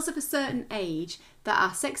us. Girls of a certain age that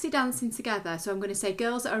are sexy dancing together, so I'm going to say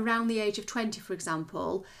girls that are around the age of 20, for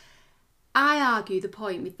example, I argue the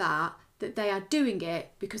point with that they are doing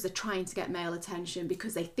it because they're trying to get male attention,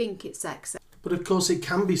 because they think it's sexy. But of course it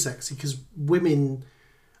can be sexy because women...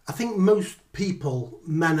 I think most people,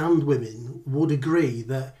 men and women, would agree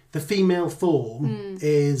that the female form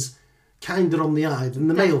is kinder on the eye than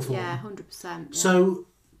the male form. Yeah, 100%. Yeah. So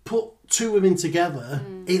put 2 women together,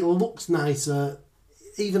 it looks nicer,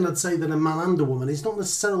 even I'd say than a man and a woman. It's not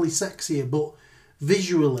necessarily sexier, but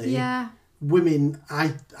visually, women,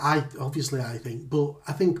 I obviously I think, but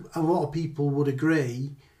I think a lot of people would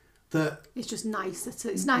agree that... It's just nicer.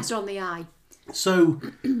 It's nicer on the eye. So...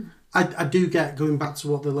 I do get, going back to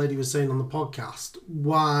what the lady was saying on the podcast,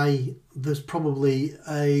 why there's probably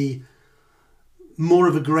more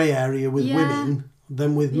of a grey area with women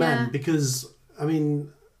than with men. Because, I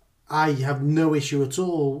mean, I have no issue at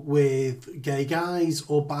all with gay guys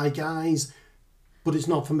or bi guys, but it's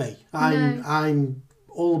not for me. I'm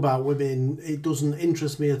all about women. It doesn't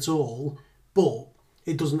interest me at all, but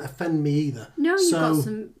it doesn't offend me either. No, you've got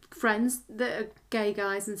some friends that are gay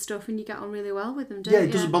guys and stuff, and you get on really well with them, don't you? Yeah,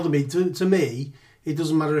 it doesn't bother me. To me, it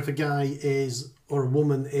doesn't matter if a guy is or a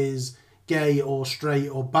woman is gay or straight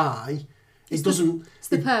or bi. It doesn't. It's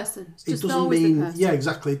the person. It's It just doesn't always mean. the person. Yeah,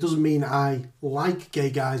 exactly. It doesn't mean I like gay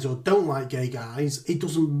guys or don't like gay guys. It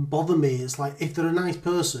doesn't bother me. It's like if they're a nice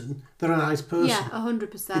person, they're a nice person. Yeah,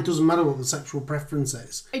 100%. It doesn't matter what the sexual preference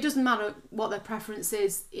is. It doesn't matter what their preference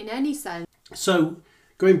is in any sense. So,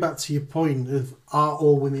 going back to your point of are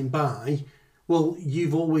all women bi? Well,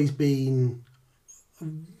 you've always been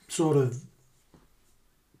sort of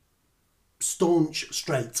staunch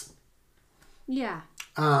straight. Yeah.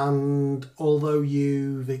 And although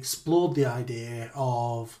you've explored the idea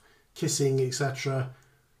of kissing, etc.,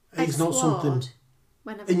 it's not something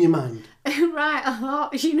Whenever. in your mind. Right, I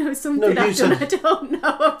thought you know something No, you I've done said- I don't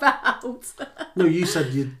know about. No, you said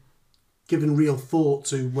you'd given real thought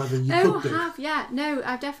to whether you Oh, could do. I have, yeah. No,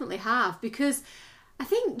 I definitely have. Because I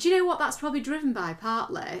think, do you know what that's probably driven by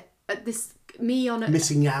partly? This me on a...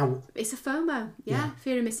 Missing out. It's a FOMO, yeah,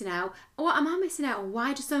 fear of missing out. What am I missing out on?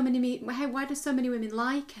 Why do so many women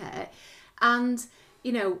like it? And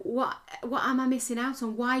you know what am I missing out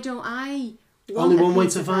on? Why don't I? Want Only a one way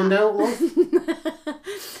piece to of find that? out, love.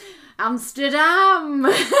 Amsterdam.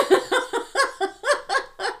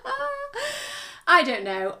 I don't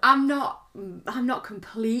know. I'm not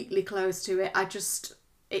completely close to it.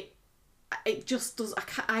 It just does.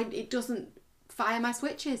 It doesn't fire my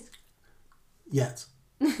switches. Yet.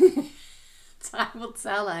 Time will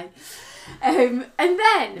tell, eh? And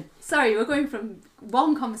then, sorry, we're going from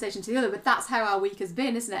one conversation to the other, but that's how our week has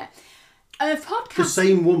been, isn't it? A podcast The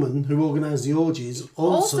same woman who organised the orgies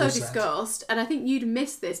also said, discussed, and I think you'd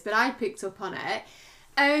missed this, but I picked up on it.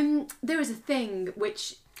 There is a thing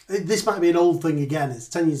which... This might be an old thing again. It's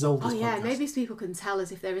 10 years old, this podcast. Maybe people can tell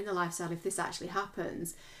us if they're in the lifestyle, if this actually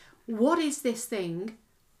happens. What is this thing?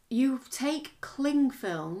 You take cling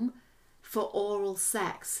film for oral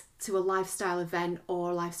sex to a lifestyle event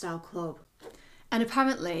or a lifestyle club. And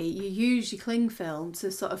apparently you use your cling film to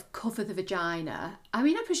sort of cover the vagina. I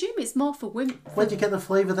mean, I presume it's more for women. Where do you get the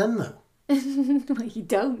flavour then, though? Well, you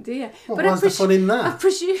don't, do you? Well, why's the fun in that? I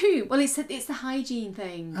presume. Well, it's the hygiene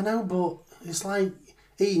thing. I know, but it's like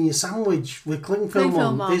eating your sandwich with cling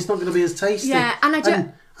film on. It's not going to be as tasty. Yeah, and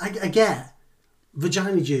I get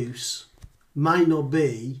vagina juice might not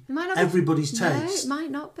be everybody's taste. No, it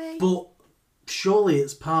might not be. But surely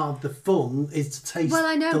it's part of the fun is to taste well,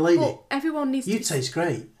 I know, the lady. but everyone needs You to... taste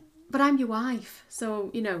great. But I'm your wife, so,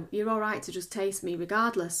 you know, you're all right to just taste me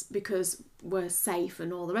regardless because we're safe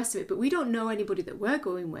and all the rest of it. But we don't know anybody that we're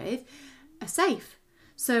going with are safe.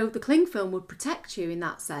 So the cling film would protect you in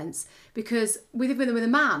that sense because with a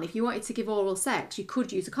man, if you wanted to give oral sex, you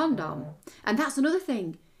could use a condom. And that's another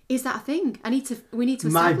thing. Is that a thing? We need to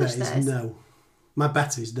establish this. My bet is no. My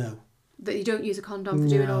bet is no. That you don't use a condom for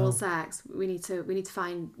doing oral sex. We need to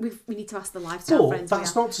ask the lifestyle friends. But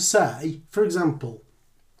that's not to say, for example,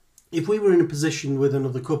 if we were in a position with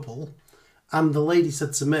another couple and the lady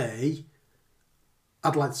said to me,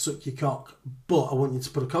 I'd like to suck your cock, but I want you to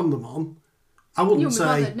put a condom on, I wouldn't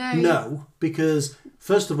say no, because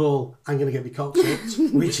first of all, I'm going to get my cock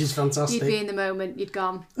sucked, which is fantastic. You'd be in the moment, you'd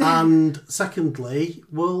gone. And secondly,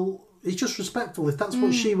 well, it's just respectful. If that's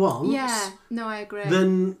what she wants, yeah, no, I agree.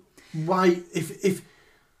 Then why, if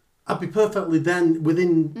I'd be perfectly then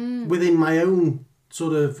within my own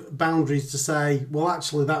sort of boundaries to say, well,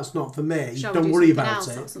 actually, that's not for me. Don't worry about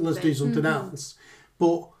it. Let's do something else.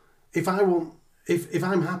 But if I'm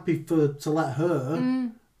happy to let her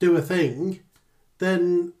do a thing,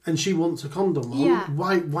 then and she wants a condom on,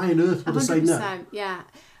 why on earth would I say no? Yeah,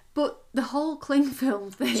 but the whole cling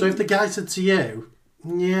film thing. So if the guy said to you,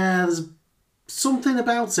 yeah, there's something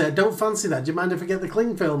about it, I don't fancy that. Do you mind if I get the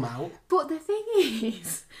cling film out? But the thing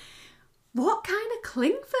is, what kind of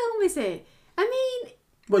cling film is it? I mean...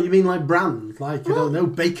 What, you mean like brand? Like, I don't know,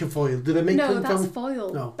 Baker foil? Do they make cling film? No, that's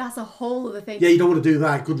foil. No. That's a whole other thing. Yeah, you don't want to do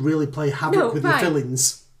that. It could really play havoc with your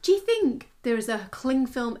fillings. Do you think there is a cling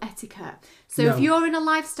film etiquette? So if you're in a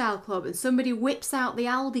lifestyle club and somebody whips out the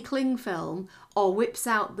Aldi cling film or whips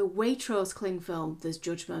out the Waitrose cling film, there's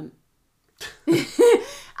judgment.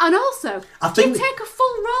 And also, do you take a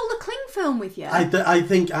full roll of cling film with you? I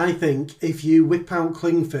think if you whip out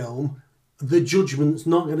cling film, the judgment's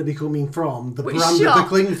not going to be coming from the brand of the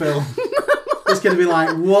cling film. It's going to be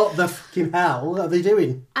like, what the fucking hell are they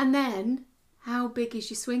doing? And then, how big is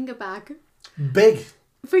your swinger bag? Big.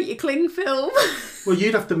 For your cling film. Well,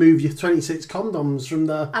 you'd have to move your 26 condoms from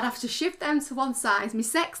the... I'd have to shift them to one side, my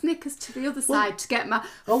sex knickers to the other side to get my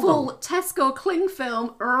full Tesco cling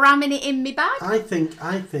film ramming it in my bag. I think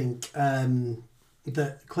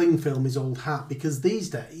that cling film is old hat because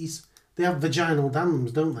these days they have vaginal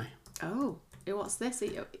dams, don't they? Oh, what's this?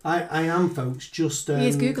 I am, folks, just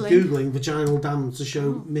Googling vaginal dams to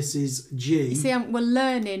show Mrs. G. You see, we're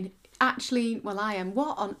learning actually, well, I am.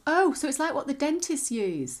 What on? Oh, so it's like what the dentists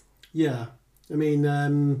use. Yeah. I mean,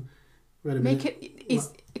 wait a minute.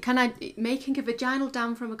 Can I making a vaginal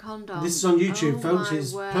dam from a condom? This is on YouTube, folks. My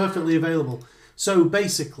It's word. perfectly available. So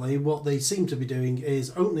basically, what they seem to be doing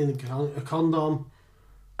is opening a condom.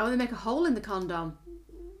 Oh, they make a hole in the condom.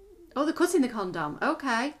 Oh, they're cutting the condom.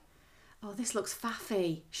 Okay. Oh, this looks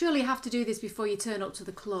faffy. Surely you have to do this before you turn up to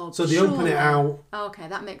the club. So they open it out. Okay,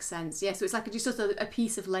 that makes sense. Yeah, so it's like just a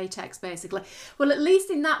piece of latex, basically. Well, at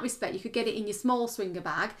least in that respect, you could get it in your small swinger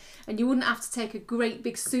bag, and you wouldn't have to take a great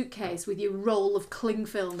big suitcase with your roll of cling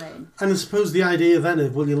film in. And I suppose the idea then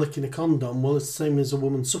of, well, you're licking a condom, well, it's the same as a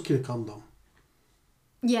woman sucking a condom.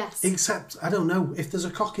 Yes. Except, I don't know, if there's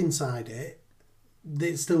a cock inside it,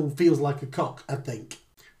 it still feels like a cock, I think.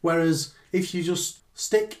 Whereas if you just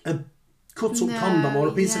stick a cut-up condom or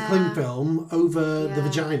a piece of cling film over the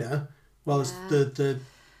vagina, well, it's the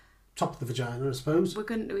top of the vagina, I suppose. We're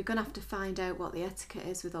gonna have to find out what the etiquette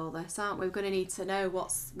is with all this, aren't we? We're gonna need to know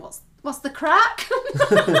what's the crack.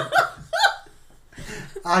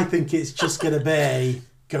 I think it's just gonna be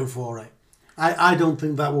go for it. I don't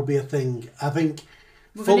think that will be a thing. I think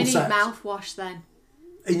we're full gonna need sex mouthwash then.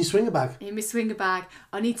 in your swinger bag. In my swinger bag.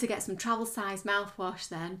 I need to get some travel size mouthwash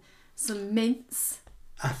then. Some mints.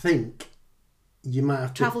 I think you might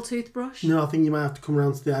have to... Travel toothbrush. No, I think you might have to come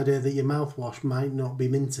around to the idea that your mouthwash might not be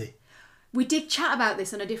minty. We did chat about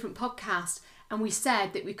this on a different podcast, and we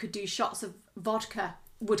said that we could do shots of vodka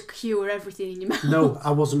would cure everything in your mouth. No,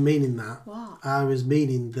 I wasn't meaning that. What? I was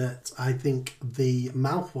meaning that I think the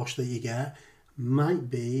mouthwash that you get might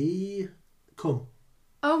be cum.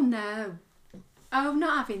 Oh no. Oh, I'm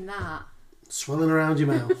not having that. Swelling around your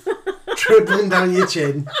mouth. Dribbling down your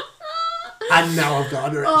chin. And now I've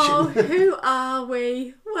got an erection. Oh, who are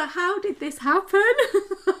we? Well, how did this happen?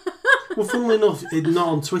 Well, funnily enough, not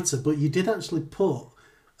on Twitter, but you did actually put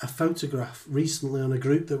a photograph recently on a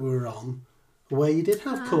group that we were on where you did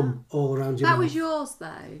have cum all around your mouth. That was yours,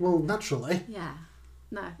 though. Well, naturally. Yeah.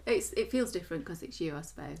 No, it feels different because it's you, I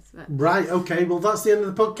suppose. But... Right, okay, well, that's the end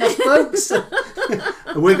of the podcast, folks.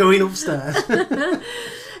 We're going upstairs.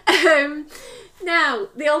 Now,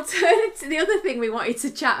 the other thing we wanted to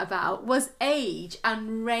chat about was age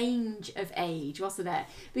and range of age, wasn't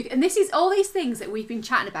it? And this is all these things that we've been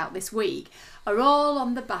chatting about this week are all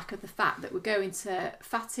on the back of the fact that we're going to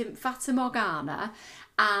Fata Morgana,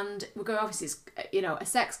 and we're going, obviously it's a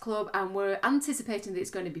sex club, and we're anticipating that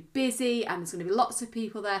it's going to be busy and there's going to be lots of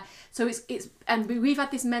people there. So we've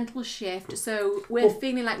had this mental shift, so we're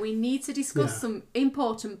feeling like we need to discuss some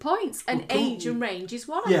important points, and age and range is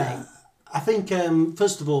one of them. I think,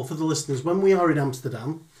 first of all, for the listeners, when we are in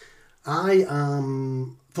Amsterdam, I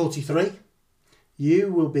am 43,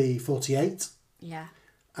 you will be 48. Yeah.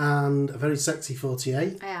 And a very sexy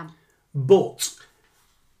 48. I am. But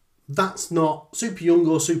that's not super young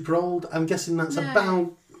or super old. I'm guessing that's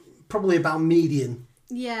probably about median.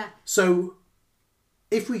 Yeah. So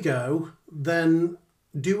if we go, then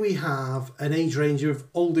do we have an age range of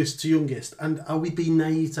oldest to youngest? And are we being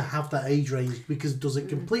naive to have that age range? Because does it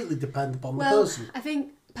completely depend upon the person? I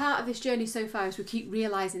think part of this journey so far is we keep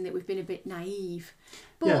realising that we've been a bit naive.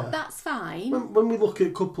 But that's fine. When we look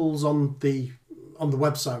at couples on the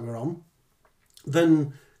website we're on,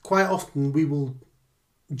 then quite often we will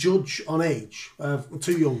judge on age,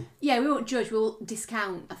 too young. Yeah, we won't judge, we'll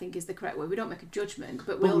discount, I think is the correct word. We don't make a judgment,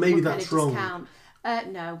 but maybe we'll that's kind of wrong.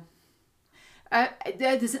 Discount. No.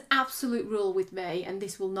 There's an absolute rule with me, and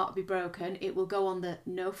this will not be broken. It will go on the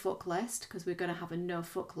no fuck list, because we're going to have a no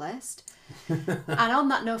fuck list. And on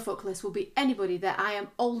that no fuck list will be anybody that I am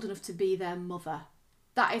old enough to be their mother.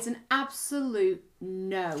 That is an absolute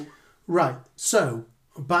no. Right, so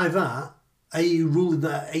by that, are you ruling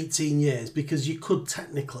that at 18 years? Because you could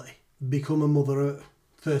technically become a mother at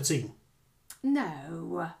 13.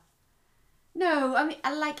 No,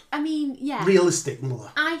 I mean, yeah. Realistic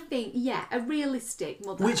mother. I think, yeah, a realistic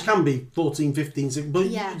mother. Which can be 14, 15, 16,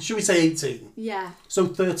 but should we say 18? Yeah. So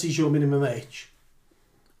 30 is your minimum age?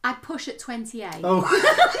 I'd push at 28. Oh.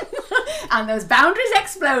 And those boundaries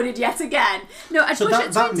exploded yet again. No, I'd push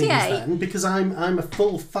at 28. That means then, because I'm a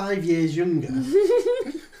full 5 years younger.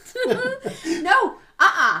 No,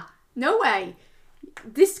 no way.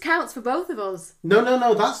 This counts for both of us. No,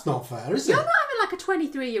 that's not fair, is it? You're not having like a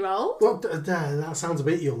 23-year-old. Well, that sounds a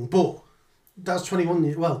bit young, but that's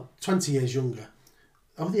 20 years younger.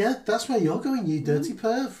 Oh yeah, that's where you're going, you dirty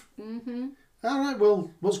perv. Mm-hmm. All right,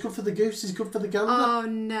 well, what's good for the goose is good for the gander. Oh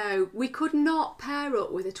no, we could not pair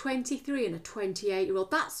up with a 23 and a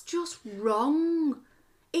 28-year-old. That's just wrong.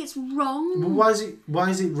 It's wrong. Well, why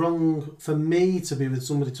is it wrong for me to be with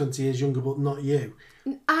somebody 20 years younger but not you?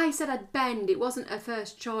 I said I'd bend. It wasn't a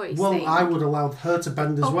first choice Well, thing. I would allow her to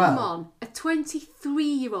bend as well. Come on. A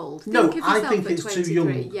 23-year-old. No, Think of yourself I think at it's 23. too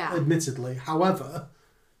young, Yeah. admittedly. However,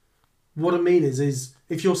 what I mean is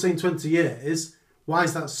if you're saying 20 years, why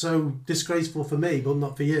is that so disgraceful for me but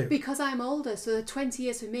not for you? Because I'm older, so the 20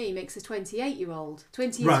 years for me makes a 28-year-old.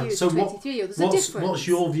 20 years Right, for you is so a 23-year-old. There's a difference. What's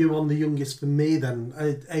your view on the youngest for me then?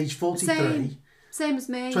 Age 43? Same as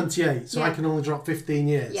me. 28, so Yeah. I can only drop 15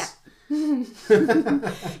 years. Yeah. No,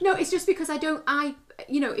 it's just because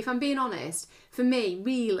if I'm being honest, for me,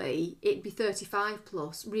 really, it'd be 35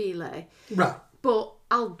 plus, really. Right. But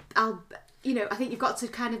I'll I think you've got to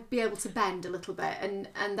kind of be able to bend a little bit, and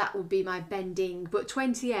that would be my bending. But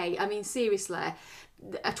 28, I mean, seriously,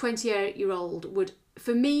 a 28-year-old would,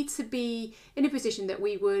 for me to be in a position that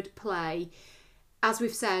we would play, as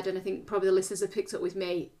we've said, and I think probably the listeners have picked up with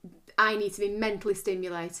me, I need to be mentally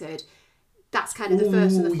stimulated. That's kind of the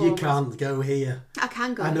first and the foremost. You can't go here. I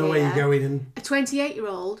can go I know here. where you're going. And a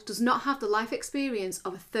 28-year-old does not have the life experience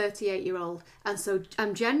of a 38-year-old. And so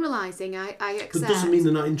I'm generalising. I accept. But doesn't mean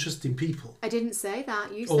they're not interesting people. I didn't say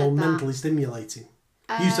that. You said or that. mentally stimulating.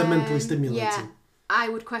 You said mentally stimulating. Yeah. I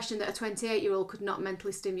would question that a 28-year-old could not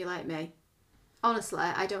mentally stimulate me. Honestly,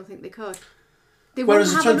 I don't think they could. They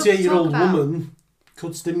Whereas a wouldn't have enough to talk 28-year-old about. woman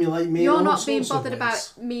could stimulate me. You're all not being sorts of bothered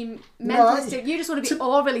ways. about me mentally You just want to be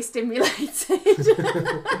orally stimulated.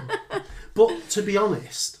 But to be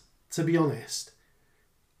honest,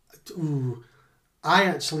 I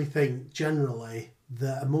actually think generally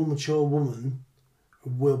that a more mature woman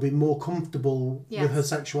will be more comfortable with her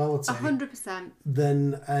sexuality 100%.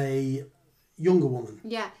 than a younger woman.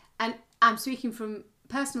 Yeah, and I'm speaking from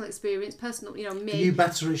personal experience, me. Are you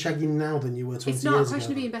better at shagging now than you were 20 years ago? It's not a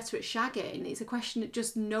question of being better at shagging. It's a question of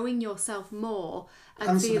just knowing yourself more and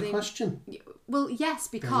Answer feeling. the question. Well, yes,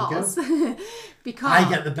 because because I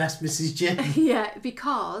get the best, Mrs. Jim. Yeah,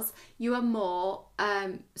 because you are more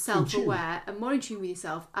self-aware and more in tune with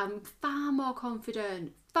yourself and far more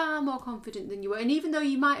confident than you were. And even though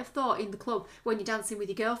you might have thought in the club when you're dancing with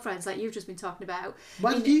your girlfriends, like you've just been talking about.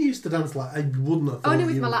 Why did you used to dance like? I wouldn't have thought. Only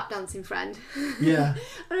with my lap dancing friend. Yeah.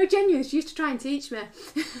 I know, genuinely, she used to try and teach me.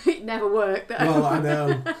 It never worked. Though. Well, I know.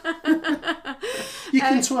 You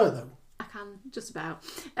can twerk though. I can, just about.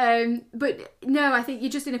 But no, I think you're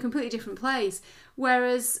just in a completely different place.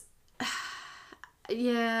 Whereas,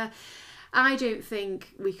 yeah, I don't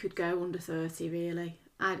think we could go under 30, really.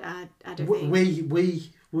 I don't think. We.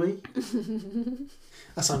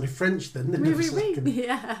 That sounded French then, didn't it?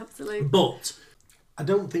 Yeah, absolutely. But I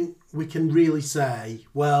don't think we can really say,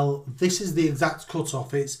 well, this is the exact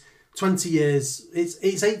cut-off. It's 20 years.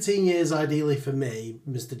 It's 18 years ideally for me,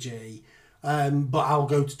 Mr. G. But I'll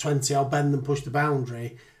go to 20. I'll bend and push the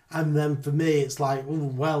boundary. And then for me, it's like,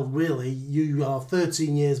 well, really, you are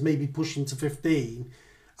 13 years, maybe pushing to 15.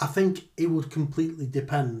 I think it would completely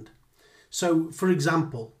depend. So, for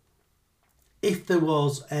example, if there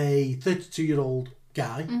was a 32-year-old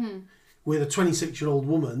guy with a 26-year-old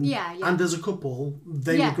woman, and as a couple,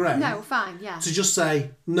 they were great. No, fine, yeah. To just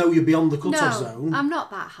say, no, you're beyond the cut-off zone. I'm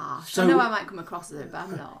not that harsh. So, I know I might come across as it, but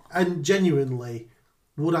I'm not. And genuinely,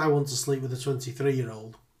 would I want to sleep with a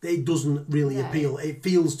 23-year-old? It doesn't really appeal. It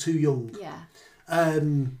feels too young. Yeah.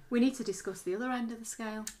 We need to discuss the other end of the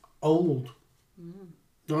scale. Old.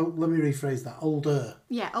 No, let me rephrase that. Older.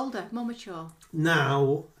 Yeah, older, more mature.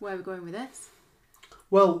 Now. Where are we going with this?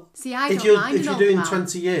 Well, see, I if don't mind you're doing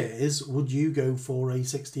 20 years, would you go for a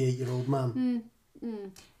 68-year-old man?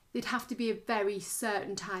 There'd have to be a very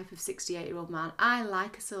certain type of 68-year-old man. I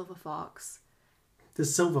like a silver fox.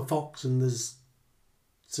 There's silver fox and there's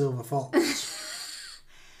silver fox.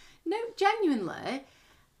 No, genuinely,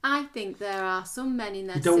 I think there are some men in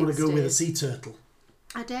their 60s. You don't want to go with a sea turtle.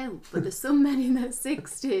 I don't, but there's some men in their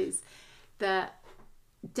 60s that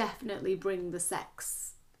definitely bring the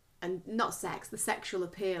sex, and not sex, the sexual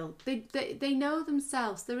appeal. They know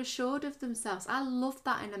themselves, they're assured of themselves. I love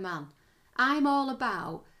that in a man. I'm all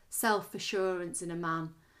about self-assurance in a man.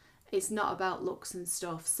 It's not about looks and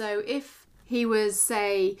stuff. So if he was,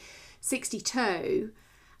 say, 62,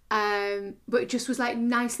 but just was like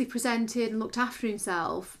nicely presented and looked after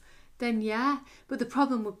himself, then yeah. But the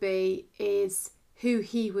problem would be is who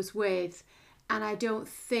he was with, and I don't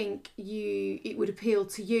think it would appeal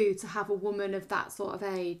to you to have a woman of that sort of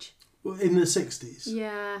age. Well, in the 60s?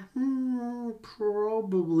 Yeah.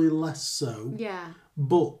 Probably less so. Yeah.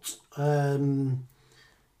 But then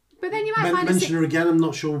you might mention her again. I'm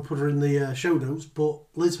not sure we'll put her in the show notes, but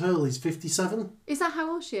Liz Hurley's 57. Is that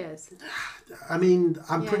how old she is? I mean,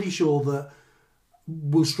 I'm pretty sure that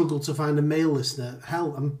we'll struggle to find a male listener.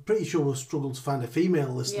 Hell, I'm pretty sure we'll struggle to find a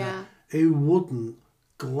female listener who wouldn't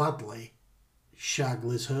gladly shag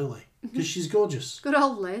Liz Hurley because she's gorgeous. Good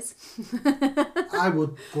old Liz. I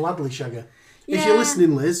would gladly shag her. Yeah. If you're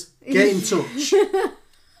listening, Liz, get in touch.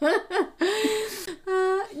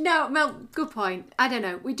 No, Mel, good point. I don't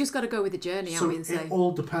know. We just got to go with the journey, So haven't we? it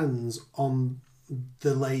all depends on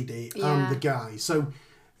the lady and the guy. So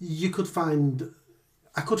I could find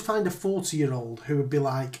a 40-year-old who would be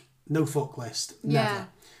like, no fuck list, never. Yeah.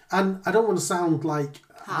 And I don't want to sound like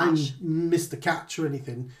Harsh. I'm Mr. Catch or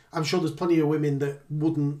anything. I'm sure there's plenty of women that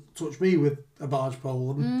wouldn't touch me with a barge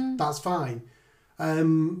pole, and that's fine.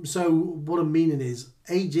 So what I'm meaning is,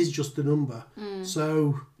 age is just a number.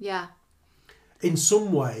 So Yeah. in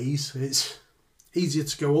some ways, it's easier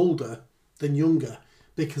to go older than younger,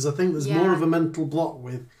 because I think there's more of a mental block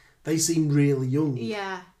with they seem really young.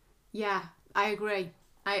 Yeah. Yeah. I agree.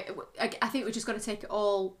 I think we just got to take it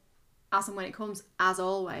all as and when it comes, as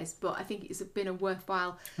always. But I think it's been a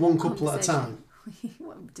worthwhile One couple at a time.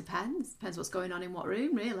 Well, it depends. Depends what's going on in what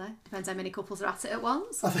room, really. Depends how many couples are at it at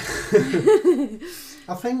once.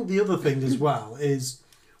 I think the other thing as well is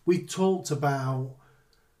we talked about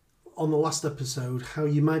on the last episode how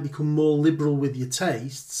you might become more liberal with your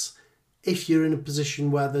tastes if you're in a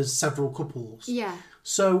position where there's several couples. Yeah.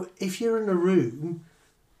 So if you're in a room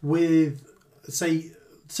with, say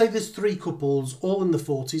there's 3 couples, all in the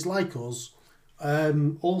 40s like us,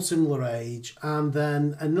 all similar age, and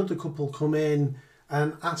then another couple come in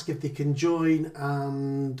and ask if they can join,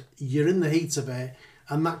 and you're in the heat of it,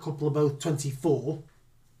 and that couple are both 24.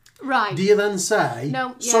 Right. Do you then say,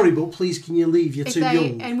 no, sorry, but please can you leave, you're too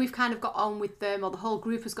young? And we've kind of got on with them, or the whole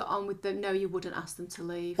group has got on with them, no, you wouldn't ask them to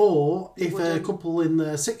leave. Or if a couple in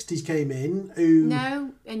their 60s came in who...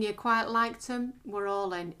 No, and you quite liked them, we're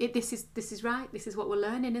all in. This is right, this is what we're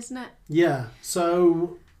learning, isn't it? Yeah,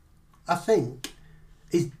 so I think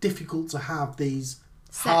it's difficult to have these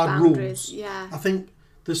Set hard boundaries, rules. yeah. I think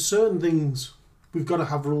there's certain things we've got to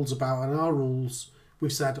have rules about, and our rules,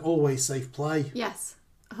 we've said always safe play. Yes,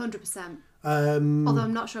 100%. Although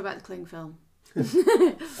I'm not sure about the cling film.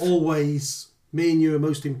 Always, me and you are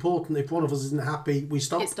most important. If one of us isn't happy, we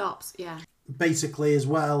stop. It stops, yeah. Basically, as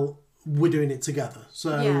well, we're doing it together.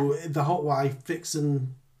 So the hot wife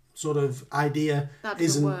fixing sort of idea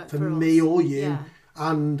isn't for me or you. Yeah.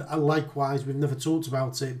 And likewise, we've never talked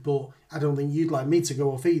about it, but I don't think you'd like me to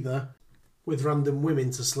go off either with random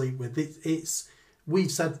women to sleep with. We've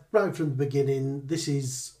said right from the beginning, this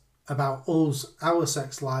is about us, our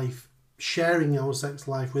sex life, sharing our sex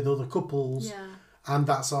life with other couples, and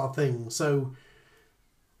that's our thing. So,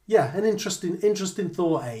 yeah, an interesting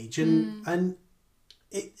thought, Age, and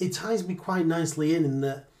it ties me quite nicely in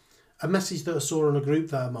that a message that I saw on a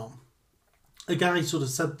group there, Mom, a guy sort of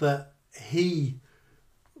said that he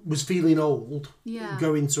was feeling old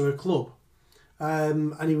going to a club,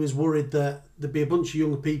 and he was worried that there'd be a bunch of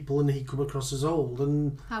younger people and he'd come across as old.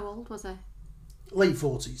 And how old was he? Late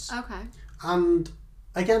 40s. Okay. And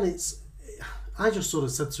again, I just sort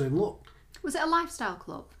of said to him, look, was it a lifestyle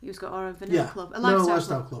club? He was got, or a vanilla club? A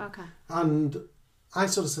lifestyle club. Okay. And I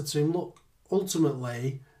sort of said to him, look,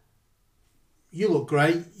 ultimately, you look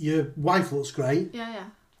great, your wife looks great. Yeah.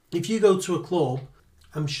 If you go to a club,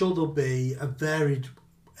 I'm sure there'll be a varied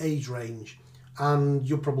age range, and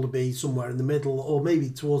you'll probably be somewhere in the middle or maybe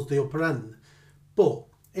towards the upper end. But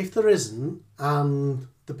if there isn't, and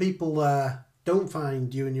the people there don't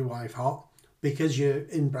find you and your wife hot because you're,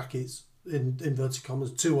 in brackets, in inverted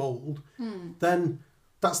commas, too old, then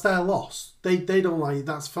that's their loss. They don't like you,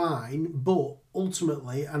 that's fine. But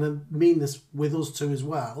ultimately, and I mean this with us too as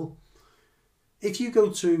well, if you go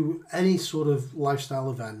to any sort of lifestyle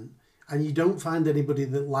event and you don't find anybody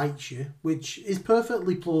that likes you, which is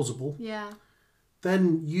perfectly plausible,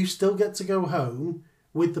 then you still get to go home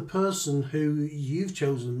with the person who you've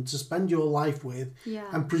chosen to spend your life with,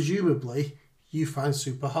 and presumably you find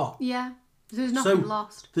super hot. Yeah, there's nothing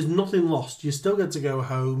lost. There's nothing lost. You still get to go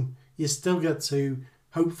home. You still get to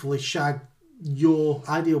hopefully shag your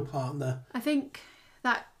ideal partner. I think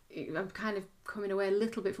that I'm kind of coming away a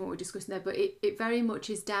little bit from what we're discussing there, but it very much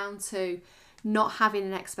is down to not having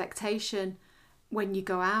an expectation when you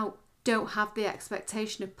go out. Don't have the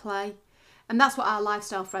expectation of play. And that's what our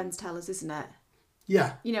lifestyle friends tell us, isn't it?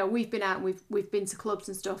 Yeah. You know, we've been out and we've been to clubs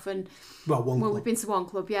and stuff, and we've been to one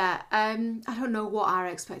club, yeah. I don't know what our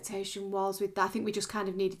expectation was with that. I think we just kind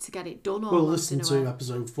of needed to get it done. Well, listen to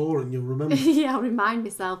episode 4 and you'll remember. Yeah, I'll remind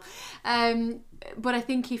myself. But I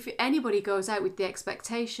think if anybody goes out with the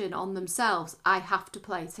expectation on themselves, I have to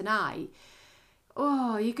play tonight,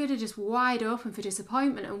 you're going to just wide open for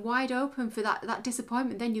disappointment, and wide open for that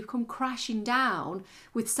disappointment. Then you come crashing down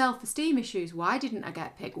with self-esteem issues. Why didn't I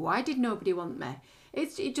get picked? Why did nobody want me?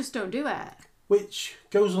 It just don't do it. Which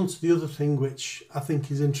goes on to the other thing, which I think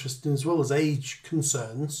is interesting as well as age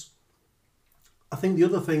concerns. I think the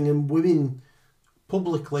other thing, and women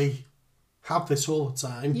publicly have this all the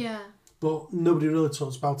time, Yeah. but nobody really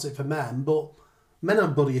talks about it for men, but men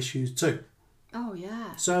have body issues too. Oh,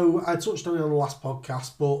 yeah. So I touched on it on the last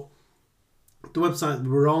podcast, but the website we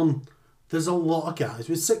were on, there's a lot of guys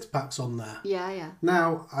with six-packs on there. Yeah.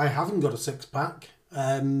 Now, I haven't got a six-pack.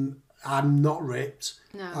 I'm not ripped.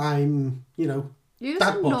 No. I'm, You're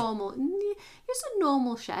just a normal. You're just a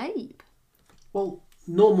normal shape. Well,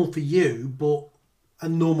 normal for you,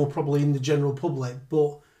 and normal probably in the general public,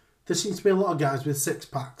 but there seems to be a lot of guys with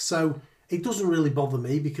six-packs. So it doesn't really bother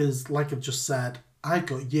me because, like I've just said, I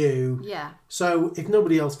got you. Yeah. So if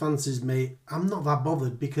nobody else fancies me, I'm not that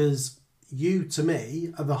bothered because you, to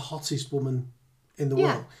me, are the hottest woman in the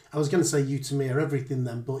world. I was going to say you to me are everything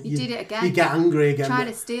then, but you did it again. You get angry again. Trying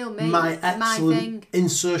to steal me. My excellent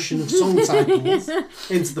insertion of song titles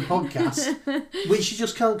into the podcast, which you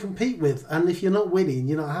just can't compete with. And if you're not winning,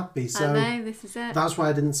 you're not happy. So I know, this is it. That's why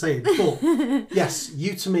I didn't say it. But yes,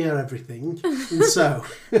 you to me are everything. And so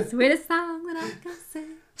sweetest song that I can sing.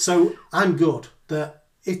 So I'm good. That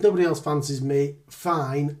if nobody else fancies me,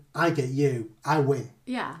 fine, I get you. I win.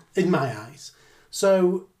 Yeah. In my eyes.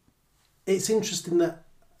 So it's interesting that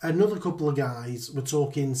another couple of guys were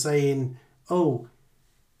talking, saying, oh,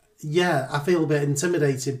 yeah, I feel a bit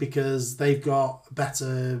intimidated because they've got a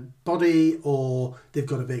better body or they've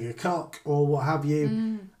got a bigger cock or what have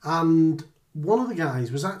you. And one of the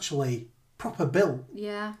guys was actually proper built.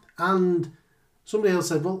 Yeah. And somebody else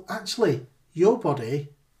said, well, actually, your body,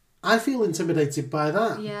 I feel intimidated by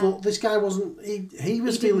that. Yeah. But this guy wasn't, he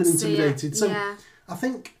was feeling intimidated. So yeah. I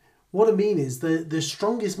think what I mean is the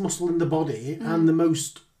strongest muscle in the body and the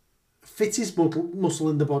most fittest muscle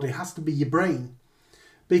in the body has to be your brain.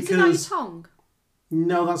 Because is it not your tongue?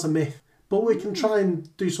 No, that's a myth. But we can try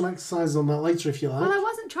and do some exercises on that later if you like. Well, I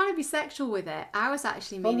wasn't trying to be sexual with it. I was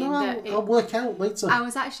actually meaning that... I'll work out later. I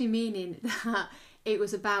was actually meaning that it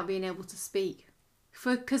was about being able to speak.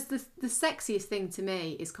 Because the sexiest thing to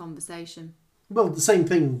me is conversation. Well, the same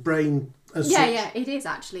thing, brain as such. Yeah, it is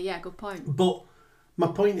actually. Yeah, good point. But my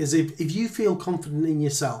point is, if you feel confident in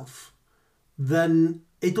yourself, then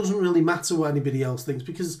it doesn't really matter what anybody else thinks.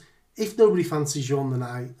 Because if nobody fancies you on the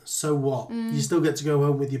night, so what? You still get to go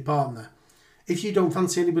home with your partner. If you don't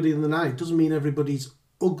fancy anybody in the night, it doesn't mean everybody's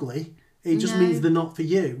ugly. It just means they're not for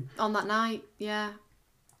you. On that night, yeah.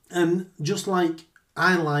 And just like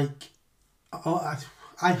I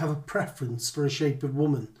have a preference for a shape of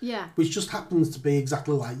woman. Yeah. Which just happens to be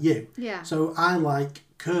exactly like you. Yeah. So I like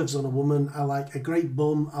curves on a woman. I like a great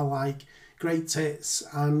bum. I like great tits.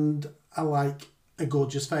 And I like a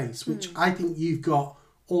gorgeous face, which I think you've got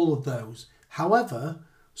all of those. However,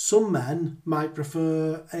 some men might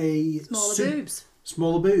prefer a...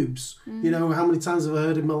 Smaller boobs. You know, how many times have I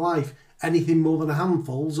heard in my life, anything more than a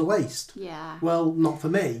handful's a waste? Yeah. Well, not for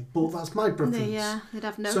me, but that's my preference. Yeah, they'd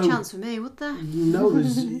have no chance for me, would they? No,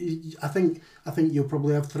 I think you'll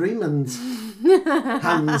probably have three men's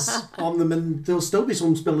hands on them and there'll still be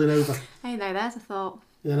some spilling over. Hey, no, there's a thought.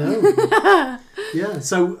 You know? Yeah,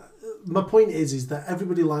 so my point is that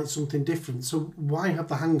everybody likes something different, so why have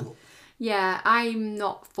the hang-up? Yeah, I'm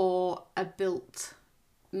not for a built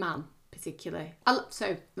man, particularly.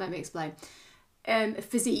 So, let me explain.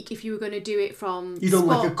 Physique, if you were going to do it from You don't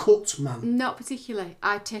like a cut man? Not particularly.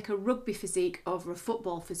 I'd take a rugby physique over a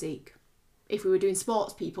football physique if we were doing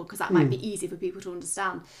sports people, because that might be easy for people to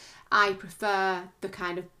understand. I prefer the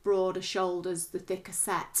kind of broader shoulders, the thicker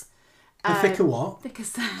set. The thicker what? Thicker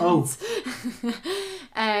set. Oh.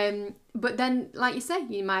 But then, like you say,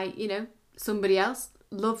 you might, somebody else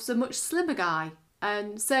loves a much slimmer guy.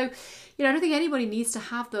 And so, I don't think anybody needs to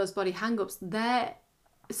have those body hang-ups.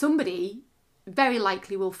 Somebody very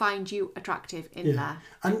likely will find you attractive in there.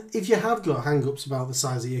 And if you have got hang-ups about the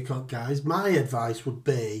size of your cock, guys, my advice would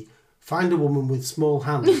be find a woman with small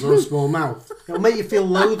hands or a small mouth. It'll make you feel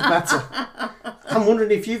loads better. I'm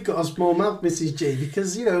wondering if you've got a small mouth, Mrs. G,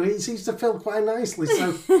 because, it seems to fill quite nicely.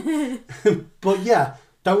 So, but yeah,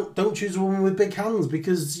 don't choose a woman with big hands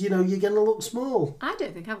because, you're going to look small. I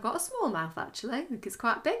don't think I've got a small mouth, actually. I think it's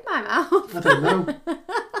quite big, my mouth. I don't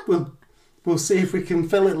know. We'll see if we can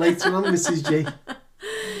fill it later on, Mrs. G.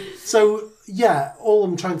 So, yeah, all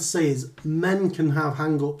I'm trying to say is men can have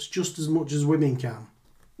hang-ups just as much as women can.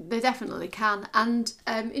 They definitely can. And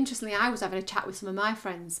interestingly, I was having a chat with some of my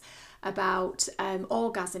friends about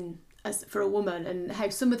orgasm for a woman and how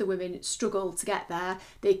some of the women struggle to get there.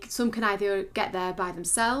 Some can either get there by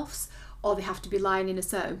themselves or they have to be lying in a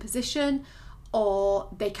certain position or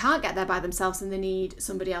they can't get there by themselves and they need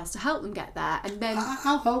somebody else to help them get there. And then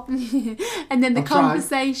I'll help. and then the I'll try.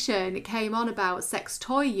 conversation came on about sex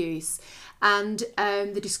toy use, and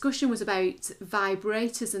the discussion was about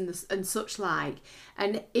vibrators and such like,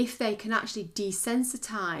 and if they can actually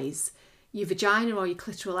desensitize your vagina or your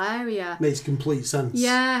clitoral area. Makes complete sense.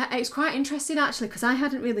 Yeah, it's quite interesting actually, because I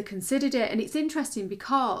hadn't really considered it, and it's interesting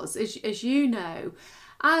because, as you know,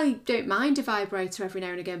 I don't mind a vibrator every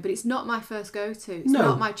now and again, but it's not my first go-to. It's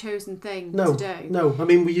not my chosen thing to do. No, I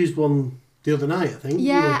mean, we used one the other night, I think.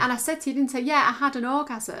 Yeah, and I said to you, didn't I? Yeah, I had an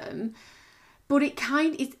orgasm, but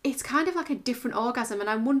it's kind of like a different orgasm, and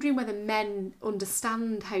I'm wondering whether men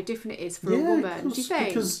understand how different it is for a woman. Do you think?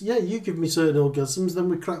 Because, you give me certain orgasms, then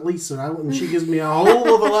we crack Lisa out, and she gives me a whole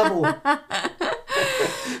other level.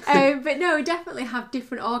 But no, we definitely have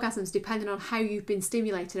different orgasms depending on how you've been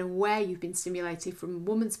stimulated and where you've been stimulated from a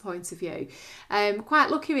woman's point of view. Quite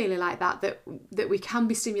lucky really like that we can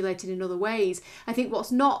be stimulated in other ways. I think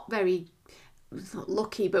what's not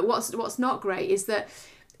lucky, but what's not great is that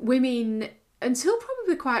women, until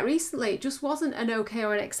probably quite recently, it just wasn't an okay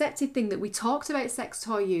or an accepted thing that we talked about sex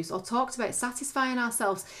toy use or talked about satisfying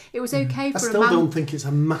ourselves. It was okay for a man. I still don't think it's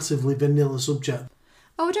a massively vanilla subject.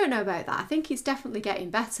 Oh, I don't know about that. I think it's definitely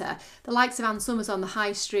getting better. The likes of Ann Summers on the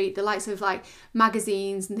high street, the likes of like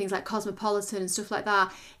magazines and things like Cosmopolitan and stuff like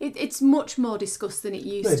that, it's much more discussed than it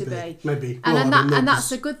used to be. Maybe. And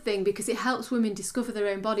that's a good thing, because it helps women discover their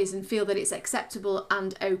own bodies and feel that it's acceptable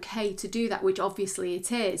and okay to do that, which obviously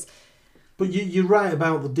it is. But you're right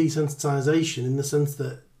about the desensitisation, in the sense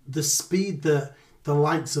that the speed that the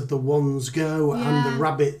likes of the wands go and the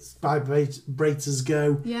rabbits vibrators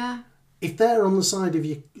go. Yeah. If they're on the side of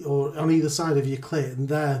your, or on either side of your clit, and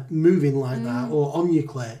they're moving like that, or on your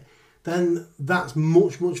clit, then that's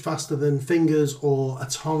much, much faster than fingers or a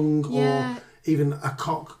tongue or even a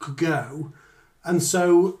cock could go. And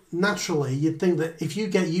so naturally, you'd think that if you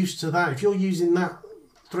get used to that, if you're using that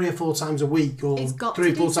 3 or 4 times a week or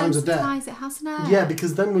 3 or 4 times a day, it, hasn't it? Yeah,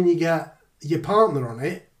 because then when you get your partner on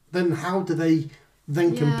it, then how do they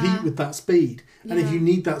then compete with that speed? And if you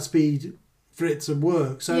need that speed for it to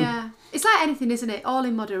work, so it's like anything, isn't it? All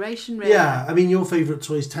in moderation, really. Yeah, I mean, your favourite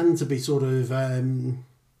toys tend to be sort of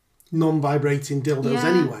non-vibrating dildos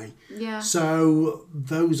anyway. Yeah. So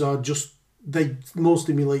those are just, they more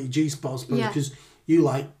stimulate your G-spot, I suppose, because you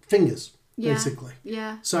like fingers, basically.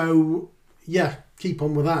 Yeah. So, keep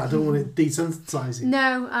on with that. I don't want it desensitising.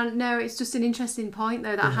 No, it's just an interesting point,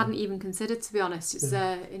 though, that I hadn't even considered, to be honest. It's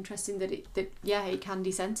interesting that it can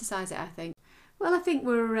desensitise it, I think. Well, I think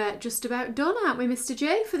we're just about done, aren't we, Mr.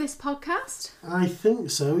 J, for this podcast? I think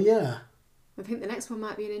so, yeah. I think the next one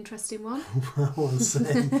might be an interesting one. Well, we'll see.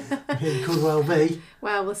 It could well be.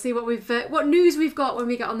 Well, we'll see what news we've got when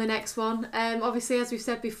we get on the next one. Obviously, as we've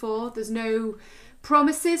said before, there's no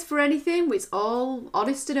promises for anything. It's all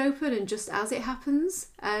honest and open and just as it happens.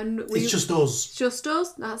 And it's just us. It's just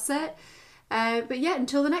us, that's it. But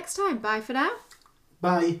until the next time, bye for now.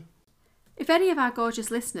 Bye. If any of our gorgeous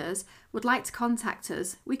listeners would like to contact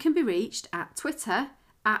us, we can be reached at Twitter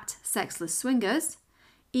 @sexlessswingers,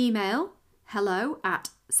 email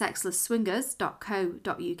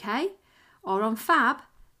hello@sexlessswingers.co.uk, or on Fab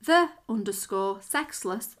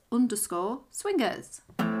 _sexless_swingers.